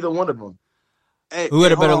win neither one of them? Who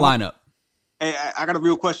had a better lineup? Hey, I got a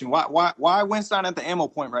real question. Why Winston at the ammo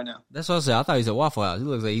point right now? That's what I said. I thought he's at Waffle House. He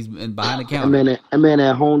looks like he's behind the counter. I'm in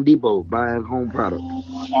at Home Depot buying home product.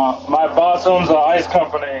 My boss owns an ice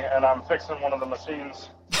company, and I'm fixing one of the machines.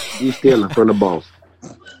 You stealing from the boss?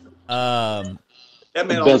 That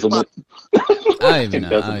man I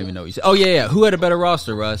don't even know what you said. Oh yeah. Who had a better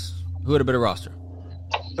roster, Russ? Who had a better roster?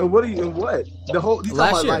 And what? The whole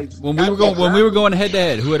last year when we were going head to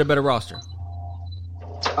head, who had a better roster?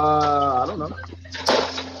 I don't know.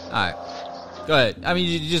 All right, go ahead. I mean,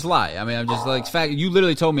 you just lie. I mean, I'm just like fact. You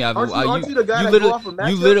literally told me you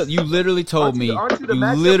literally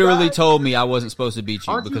told me I wasn't supposed to beat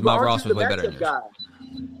you because my roster was way better than yours.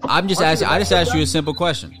 I'm just asking. I just asked you a simple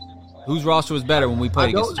question. Whose roster was better when we played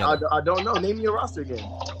against each other? I don't know. Name me your roster again.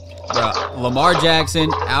 Lamar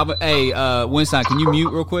Jackson, Albert. Hey, Winston, can you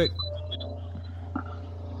mute real quick?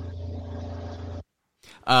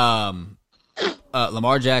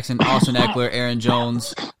 Lamar Jackson, Austin Eckler, Aaron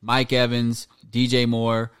Jones, Mike Evans, DJ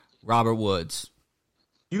Moore, Robert Woods.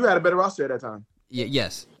 You had a better roster at that time.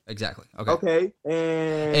 Yes, exactly. Okay. Okay.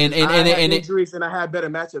 And I had injuries and I had better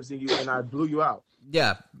matchups than you, and I blew you out.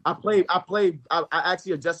 Yeah. I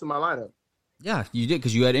actually adjusted my lineup. Yeah, you did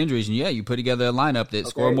because you had injuries, and you put together a lineup that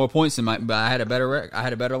scored more points than mine. But I had a better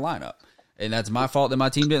lineup, and that's my fault that my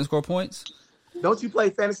team didn't score points. Don't you play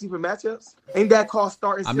fantasy for matchups? Ain't that called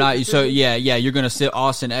starting? I'm not. So yeah. You're gonna sit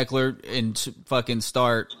Austin Eckler and fucking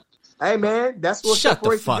start. Hey man, that's what. Shut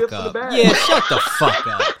the fuck up. Yeah, shut the fuck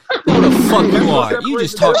up. Who the fuck you are? You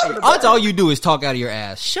just talk. That's all you do is talk out of your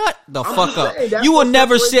ass. Shut the fuck up. You will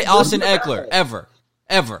never sit Austin Eckler ever.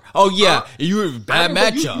 Oh yeah, you were bad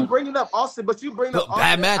matchup. You bringing up Austin, but you bring up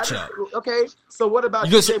bad matchup. Okay, so what about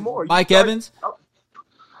DJ Moore? Mike Evans.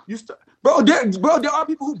 Bro, there are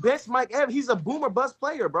people who bench Mike Evans. He's a boomer bust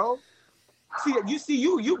player, bro.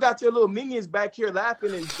 You got your little minions back here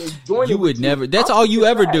laughing and joining. You would never. That's all you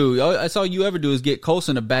ever do. That's all you ever do is get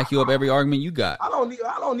Colson to back you up every argument you got. I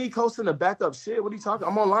don't need Colson to back up shit. What are you talking?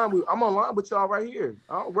 I'm online with y'all right here.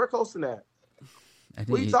 Where Colson at?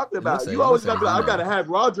 What are you talking about? You always got to be like, I gotta have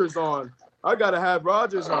Rodgers on.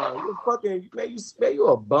 You fucking you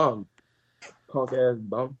a bum, punk ass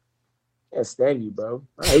bum. I can't stand you, bro.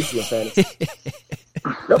 I hate you in fantasy.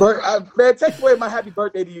 Man, take away my happy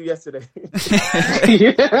birthday to you yesterday.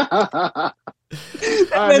 All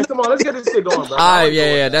right, man, come on, let's get this shit going, bro. All right,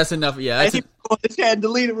 yeah, that's enough. Yeah, that's the chat and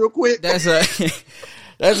delete it real quick. That's enough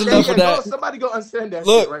of that. Somebody go unsend that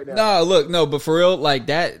shit right now. No, but for real, like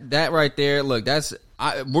that right there. Look,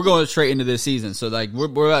 we're going straight into this season, so like we're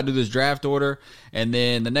about to do this draft order, and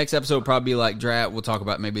then the next episode will probably be like draft. We'll talk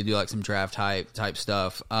about maybe do like some draft type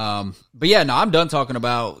stuff. But yeah, no, I'm done talking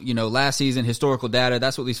about last season historical data.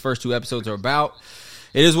 That's what these first 2 episodes are about.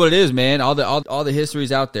 It is what it is, man. All the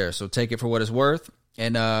history's out there, so take it for what it's worth.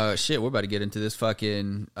 And shit, we're about to get into this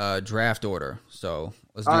fucking draft order. So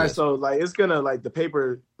let's do All right, this. so like it's gonna like the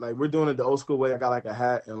paper, like we're doing it the old school way. I got like a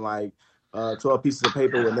hat and like 12 pieces of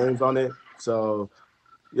paper with names on it. So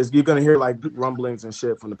you're gonna hear like rumblings and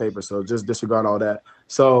shit from the paper. So just disregard all that.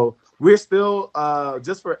 So we're still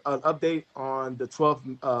just for an update on the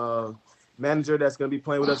 12th manager that's gonna be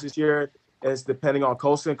playing with us this year. It's depending on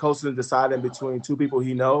Colson. Colson deciding between two people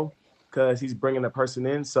he know because he's bringing a person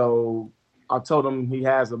in. So I told him he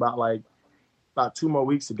has about 2 more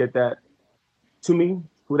weeks to get that to me,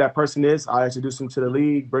 who that person is. I'll introduce him to the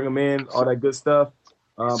league, bring him in, all that good stuff.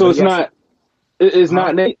 So it's not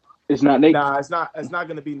Nate. It's not Nate. Nah, it's not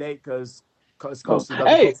going to be Nate because Colson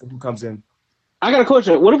who comes in. I got a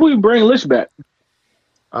question. What if we bring Lish back?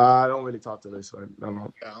 I don't really talk to Lish.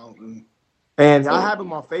 And I have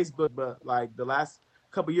him on Facebook, but like the last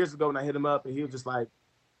couple years ago when I hit him up and he was just like,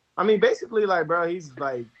 I mean, basically, like, bro, I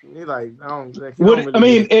don't.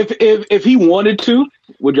 If he wanted to,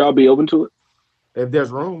 would y'all be open to it? If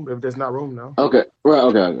there's room, if there's not room, no. Okay, right.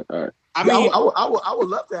 Okay, all right. I would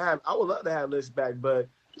love to have Lish back, but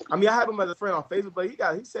I mean, I have him as a friend on Facebook, but he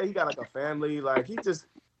said he got like a family, like he just.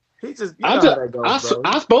 You know how that goes, bro.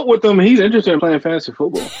 I spoke with him. He's interested in playing fantasy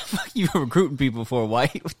football. You were recruiting people for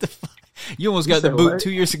White. What the fuck? You almost got the boot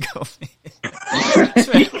 2 years ago.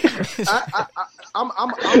 I'm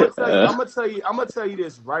gonna tell you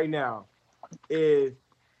this right now. If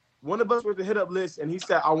one of us were to hit up Lish and he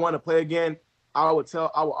said I want to play again, I will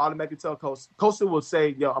automatically tell Costa. Costa will say,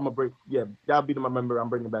 "Yo, I'm gonna bring. Yeah, that'll be my member. I'm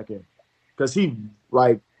bringing back in." Because he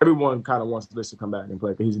everyone kind of wants Lish to come back and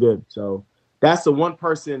play because he's good. So that's the one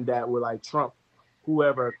person that would like trump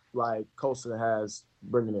whoever like Costa has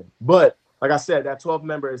bringing in. But like I said, that 12th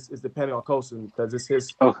member is depending on Colson because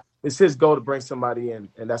it's his goal to bring somebody in,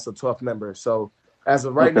 and that's a 12th member. So as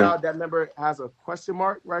of right now, that member has a question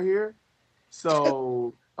mark right here.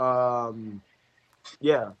 So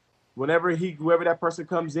yeah, whoever that person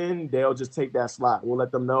comes in, they'll just take that slot. We'll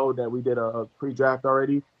let them know that we did a pre-draft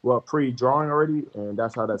already, pre-drawing already, and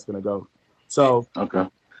that's how that's gonna go. So okay,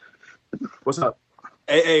 what's up?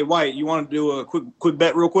 Hey, White, you want to do a quick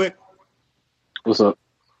bet real quick? What's up?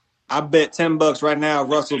 I bet $10 right now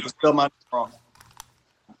Russell can spell my name wrong.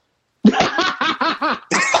 I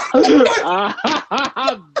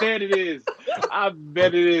bet it is.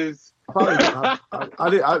 Well,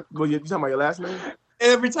 you talking about your last name?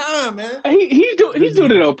 Every time, man. He's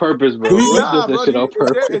doing it on purpose, bro. Nah, He's doing that shit on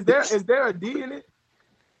purpose. Is there a D in it?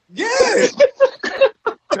 Yeah.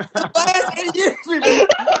 Last 8 years we've been.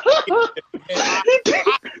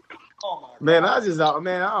 Man, I don't know,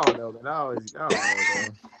 man. I don't know, man.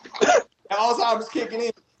 Alzheimer's kicking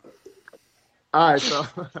in. All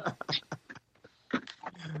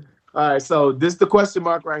right, so this is the question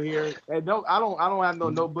mark right here. And no, I don't have no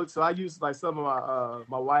notebook, so I use like some of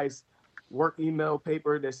my wife's work email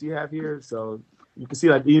paper that she have here. So you can see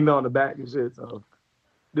like the email on the back and shit. So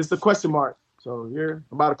this is the question mark. So here,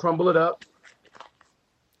 I'm about to crumble it up.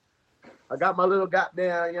 I got my little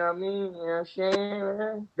goddamn, you know what I mean? You know what I'm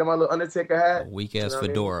saying? Got my little Undertaker hat. Weak ass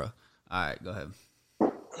fedora. All right, go ahead.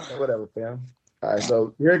 Whatever, fam. All right,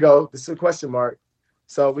 so here we go. This is a question mark.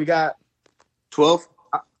 So we got 12.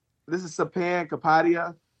 This is Sapan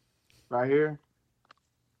Kapadia right here.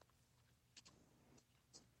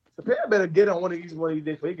 Sapan better get on one of these days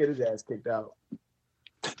before he get his ass kicked out.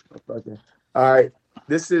 Okay. All right.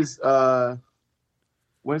 This is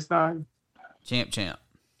Winstein. Champ.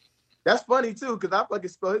 That's funny too, because I fucking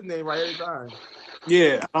spell his name right every time.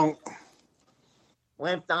 Yeah, I don't.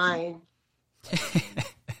 Winstein.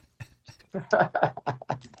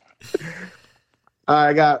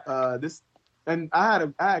 I got this, and I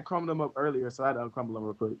had crumbled them up earlier, so I had to uncrumble them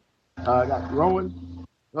real quick. I got Rowan.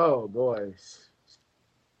 Oh boy,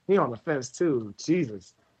 he on the fence too.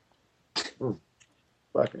 Jesus,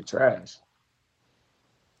 fucking trash.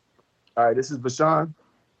 All right, this is Bashan.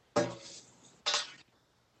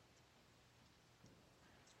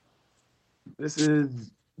 This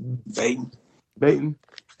is Baton.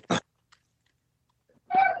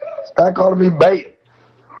 Stop calling me Baton.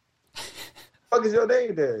 What is your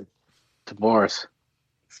name then? Morris.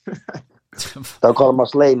 Stop calling my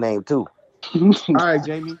slave name too. All right,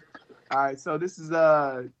 Jamie. All right, so this is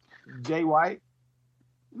Jay White.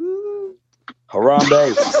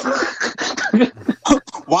 Harambe.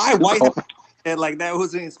 Why White? And like that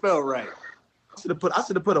wasn't spelled right. I should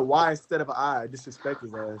have put a Y instead of an I. Disrespect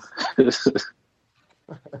his ass.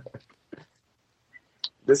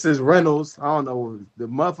 This is Reynolds. I don't know the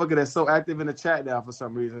motherfucker that's so active in the chat now for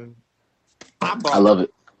some reason. I love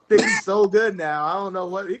it. think he's so good now. I don't know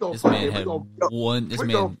what he gonna. This man had one. This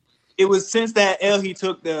man. It was since that L he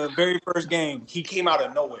took the very first game. He came out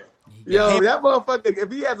of nowhere. Yo, that motherfucker.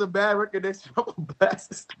 If he has a bad record next year, I'm gonna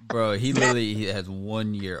blast. Bro, he has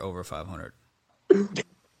 1 year over 500.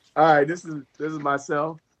 All right, this is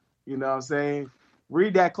myself. You know what I'm saying?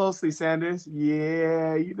 Read that closely, Sanders.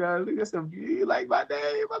 Yeah, you know, look at some. You like my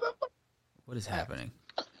name, motherfucker? What is happening?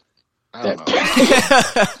 I don't know.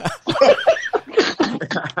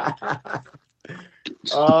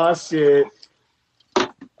 Oh shit!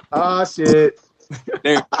 Oh shit!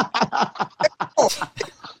 There.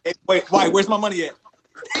 Hey, wait, where's my money at?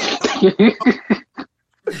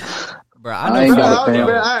 Bro, I ain't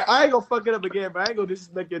gonna fuck it up again, but I ain't gonna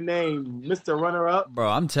just make your name Mr. Runner Up. Bro,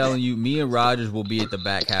 I'm telling you, me and Rogers will be at the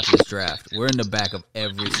back half of this draft. We're in the back of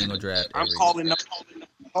every single draft. I'm calling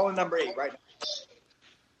number 8 right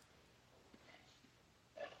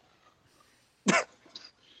now.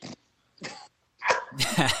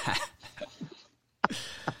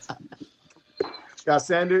 Got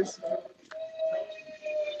Sanders.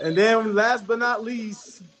 And then last but not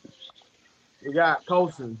least, we got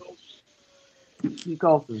Colson. Keith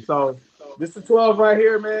Colson. So this is 12 right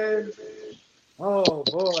here, man. Oh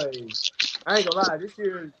boy. I ain't gonna lie. This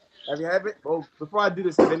year, have you had it? Well, before I do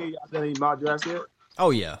this, have any mock drafts yet? Oh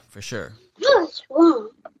yeah, for sure.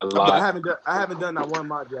 I haven't done that one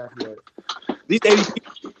mock draft yet. These 80.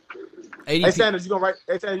 Hey Sanders, you gonna write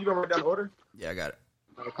down the order? Yeah, I got it.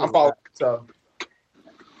 Cool. I'm following. So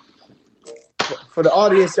for the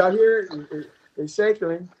audience, y'all hear it's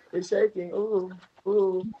shaking. It's shaking. Ooh.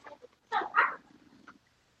 Hold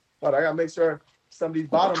on, I gotta make sure some of these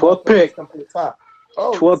bottom 12 pick come to the top.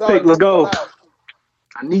 Oh, 12 sorry, pick, let's go. loud.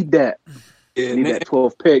 I need that. Yeah, I need that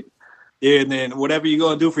 12 pick. Yeah, and then whatever you're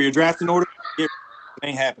gonna do for your drafting order, it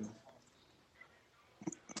ain't happening.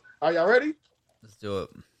 Are y'all ready? Let's do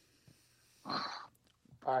it. All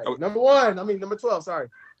right, number 12, sorry.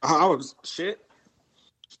 I was shit.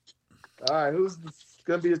 All right, who's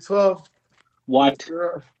gonna be the 12? White.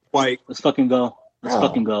 White. Let's fucking go. Let's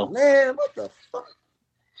fucking go. Man, what the fuck?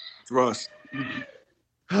 It's Russ.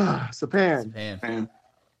 Sapan.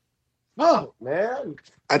 Oh, man.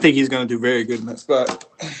 I think he's gonna do very good in that spot.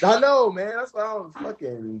 I know, man. That's why I was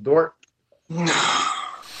fucking dork.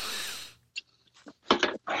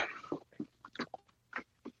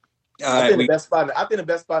 I think the best spot in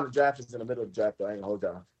the draft is in the middle of the draft, though. I ain't gonna hold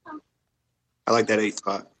y'all. I like that 8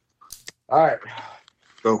 spot. All right.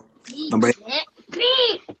 Go. Number 8.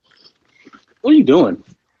 What are you doing?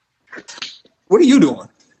 What are you doing?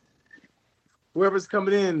 Whoever's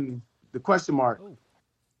coming in, the question mark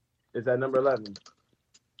is at number 11.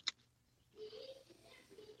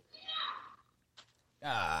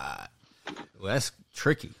 Well, that's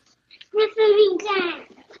tricky.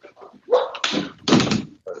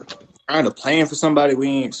 Trying to plan for somebody we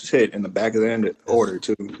ain't shit in the back of the end of the order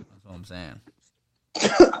too. That's what I'm saying.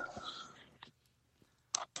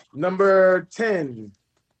 Number 10.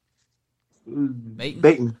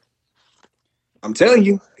 Bateman. I'm telling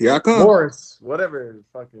you, here I come. Morris, whatever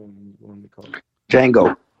fucking one to call it.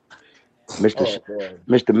 Django.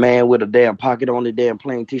 Mr. Man with a damn pocket on the damn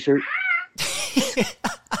plain t-shirt.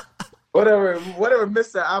 Whatever,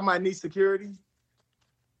 Mr. I might need security.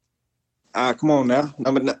 Come on now.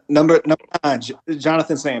 Number 9,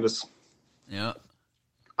 Jonathan Sanders. Yeah.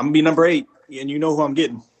 I'm gonna be number 8, and you know who I'm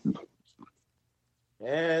getting.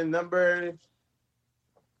 And number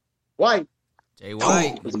White. Jay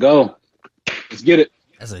White. Let's go. Let's get it.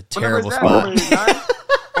 That's a terrible spot.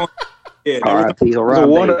 Yeah,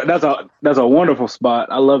 that's a wonderful spot.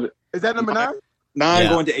 I love it. Is that number 9? 9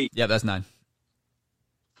 going to 8. Yeah, that's 9.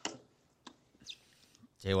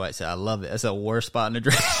 Jay White said, I love it. That's a worst spot in the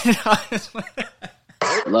draft.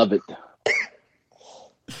 Love it.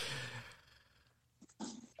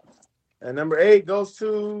 And number 8 goes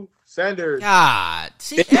to Sanders. God,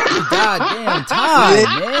 see, every goddamn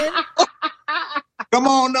time, man. Come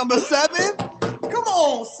on, number 7. Come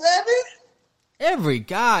on, 7. Every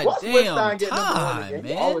goddamn time,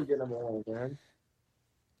 man. Always get number 1, man.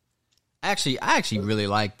 I actually really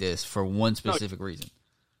like this for one specific reason.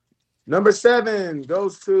 Number 7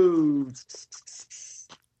 goes to.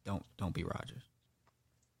 Don't be Rogers.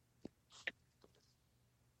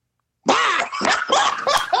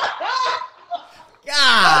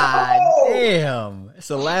 God damn! It's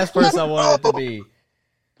the last person I wanted it to be.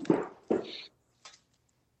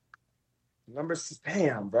 Number 6,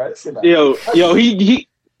 damn, bro. Yo,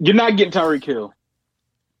 you're not getting Tyreek Hill,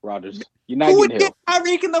 Rogers. You're not getting Hill.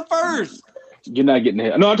 Tyreek in the first. You're not getting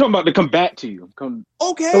Hill. No, I'm talking about to come back to you.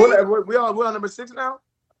 Okay. So we're on number 6 now.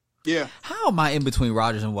 Yeah. How am I in between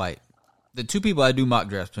Rogers and White? The two people I do mock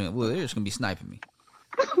drafts between, well, they're just gonna be sniping me.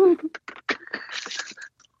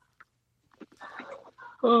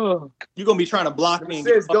 You're gonna be trying to block me.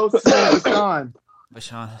 Says go to Deshaun.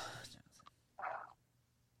 Deshaun.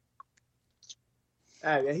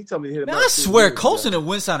 Hey, he told me to hit him. Man, up I too. swear, Colson and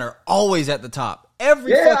Winston are always at the top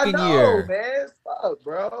every Yeah, fucking I know, year. man. Fuck,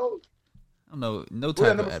 bro. I don't know, no We're type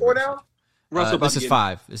at of number 4 adversity. now. Russell about This to is get-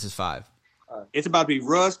 5. This is 5. It's about to be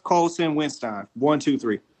Russ, Colson, Winstein. 1, 2,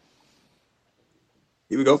 3.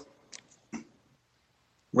 Here we go.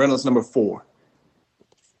 Reynolds number 4.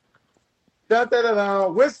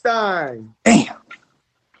 Winstein. Damn.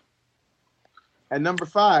 At number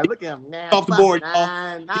 5, look at him. Man, Off the fuck, board,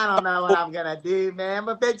 man. I don't know what I'm gonna do, man. I'm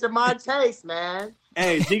a big Jamar Chase, man.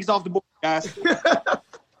 Hey, Zeke's off the board, guys.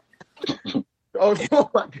 Oh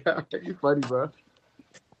my god, you funny, bro.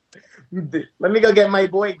 Let me go get my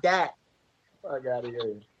boy Dak. Fuck out of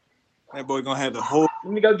here. That boy gonna have the whole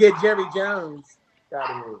Let me go get Jerry Jones. Out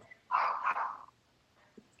of here.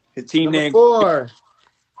 his team Number name. 4.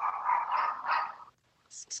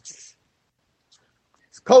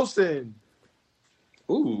 It's Colson.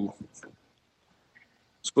 Ooh.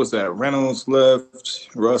 So what's that? Reynolds left,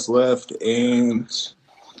 Russ left, and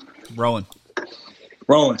Rowan.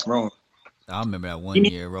 Rowan. I remember that one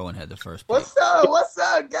year Rowan had the first pick. What's up? What's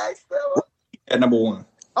up, gangster? At number 1.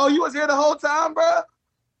 Oh, you was here the whole time, bro?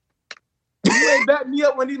 You ain't back me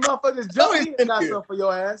up when these motherfuckers jumped me. I got something for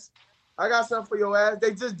your ass. I got something for your ass.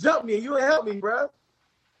 They just jumped me and you ain't help me, bro.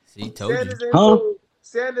 See, told Sanders you. and Joe,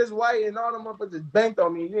 Sanders, White, and all them motherfuckers banked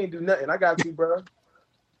on me. You ain't do nothing. I got you, bro.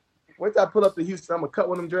 Wait till I pull up to Houston. I'm gonna cut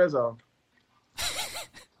one of them dreads off.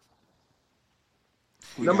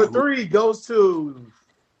 Number 3 goes to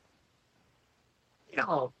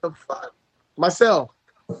the fuck? Myself.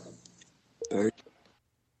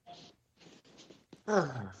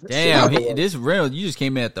 Damn, this Reynolds, you just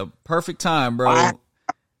came in at the perfect time, bro. Man,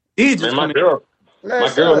 my girl. Man, My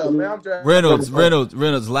shut girl- up, man. I'm driving.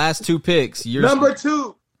 Reynolds, last 2 picks. Number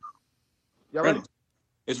 2. Y'all ready?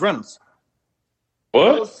 It's Reynolds.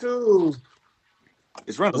 What? Goes to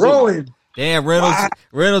It's Reynolds. Rowan. Damn,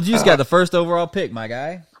 Reynolds, you just got the first overall pick, my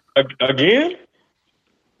guy. Again?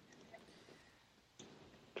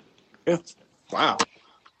 Yeah. Wow.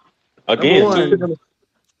 Again. Number 1.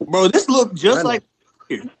 Bro, this looked just like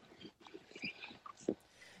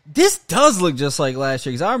This does look just like last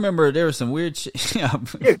year because I remember there was some weird shit.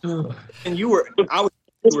 and you were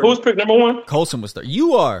Who's pick number 1? Colson was there.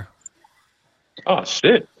 You are. Oh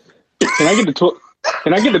shit. Can I get the 12?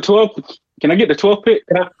 Can I get the 12? Can I get the 12th pick?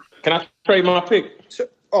 Can I trade my pick?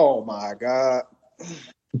 Oh my god.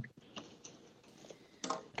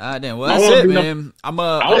 Damn. Well, that's it, man. I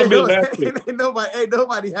want to be the last pick. Ain't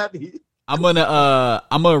nobody happy. I'm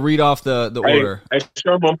gonna read off the order. Hey,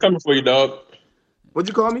 Sherman, I'm coming for you, dog. What'd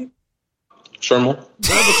you call me? Sherman.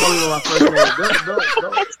 Don't ever call me by my first name.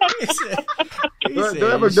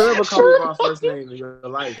 Don't ever call me by my first name in your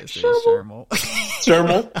life. Sherman.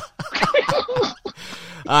 Sherman.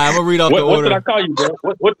 All right, I'm gonna read off the What order. should I call you, bro?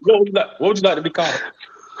 What would you like to be called?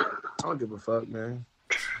 I don't give a fuck, man.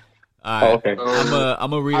 All right, okay. I'm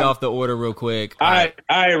gonna read off the order real quick. All right,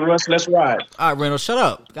 Russ, let's ride. All right, Reynolds, shut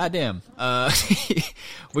up. Goddamn.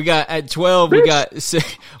 We got at 12. We got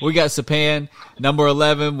Sapan. Number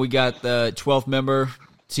 11. We got the 12th member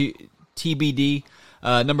TBD.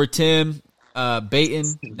 Number 10.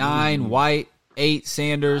 Baton. 9. White. 8.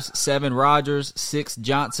 Sanders. 7. Rogers. 6.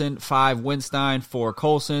 Johnson. 5. Winstein. 4.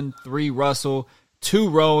 Colson. 3. Russell. 2.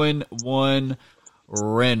 Rowan. 1.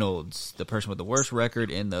 Reynolds, the person with the worst record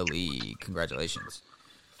in the league. Congratulations.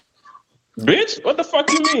 Bitch, what the fuck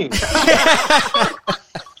you mean?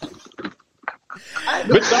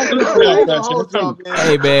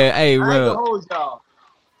 Hey, man. Hey, Reynolds.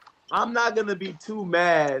 I'm not gonna be too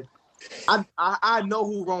mad. I know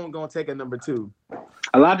who Ron gonna take at number 2.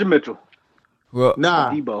 Elijah Mitchell. Well,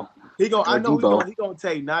 nah, Debo. I know he gonna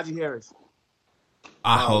take Najee Harris.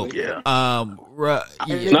 I hope. Yeah. If not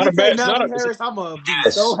he a bad. take Not Najee Harris, I'm gonna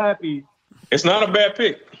be so happy. It's not a bad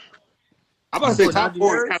pick. I'm about to say top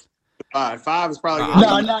 4 is 5. 5 is probably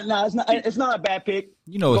No, it's not a bad pick.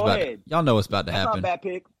 You know what's Go about. ahead. Y'all know what's about to That's not a happen. bad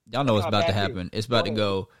pick. Y'all know what's That's not about a to bad happen. pick. It's about to Go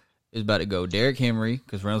go. It's about to go Derrick Henry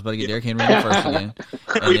because Reynolds about to get Derrick Henry in the first again,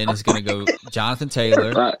 and then it's gonna go Jonathan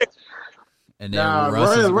Taylor, and then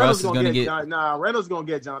Russ is gonna get Reynolds gonna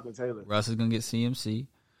get Jonathan Taylor. Russ is gonna get CMC.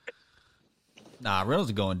 Nah, Reynolds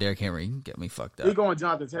is going Derrick Henry. You can get me fucked up. He going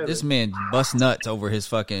Jonathan Taylor. This man busts nuts over his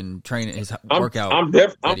fucking training, his workout. I'm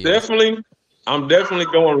videos. definitely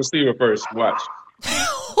going receiver first. Watch.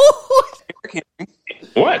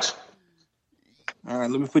 Watch. All right,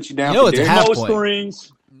 let me put you down. You know for it's a Derrick. half No point.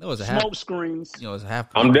 screens. That was a half. Smoke screens. You know, it was a half.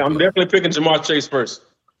 I'm definitely picking Jamar Chase first.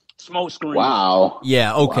 Smoke screens. Wow.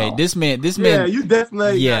 Yeah. Okay. Wow. This man. Yeah, you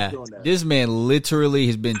definitely Yeah. not doing that. This man literally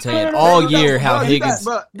has been saying all year how Higgins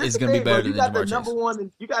is going to be better than you got the Jamar Chase. number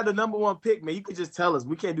one. You got the number one pick, man. You could just tell us.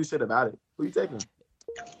 We can't do shit about it. Who you taking?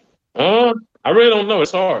 I really don't know.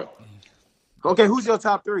 It's hard. Okay, who's your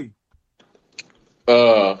top three?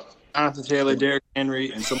 Jonathan Taylor, Derrick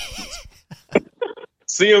Henry, and some.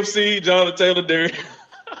 CMC, Jonathan Taylor, Derrick.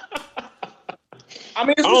 I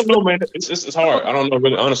mean, I don't know, man. It's hard. I don't know,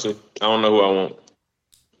 really. Honestly, I don't know who I want.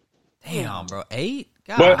 Damn, bro, 8.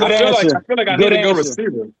 God. But I feel like I need to go answer.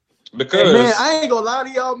 receiver because Hey, man, I ain't gonna lie to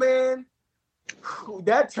y'all, man.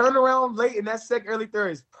 That turnaround late in that second early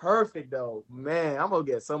third is perfect, though. Man, I'm gonna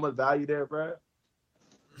get so much value there, bro.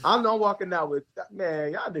 I'm not walking out with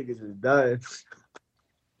man. Y'all niggas is done.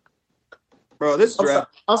 Bro, this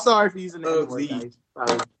draft. I'm sorry for using the N-word, guys.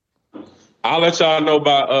 I'll let y'all know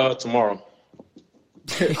by tomorrow.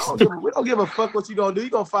 We don't give a fuck what you gonna do. You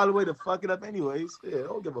gonna find a way to fuck it up anyways. Yeah,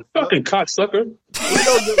 don't give a fuck. Fucking cocksucker. We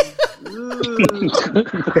don't give.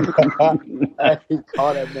 I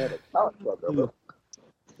call that man a cocksucker.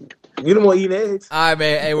 You don't want to eat eggs. All right,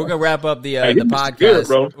 man. Hey, we're gonna wrap up the Hey, this is podcast. good,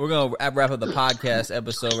 bro. We're gonna wrap up the podcast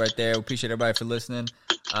episode right there. We appreciate everybody for listening.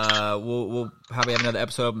 We'll probably have another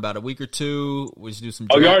episode in about a week or two. We'll just do some.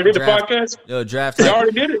 Oh, you already did draft, the podcast? Draft. You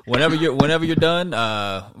already did it. Whenever you're done,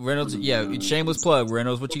 Reynolds. Yeah, shameless plug,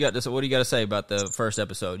 Reynolds. What do you got to say about the first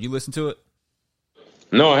episode? You listen to it?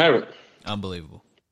 No, I haven't. Unbelievable.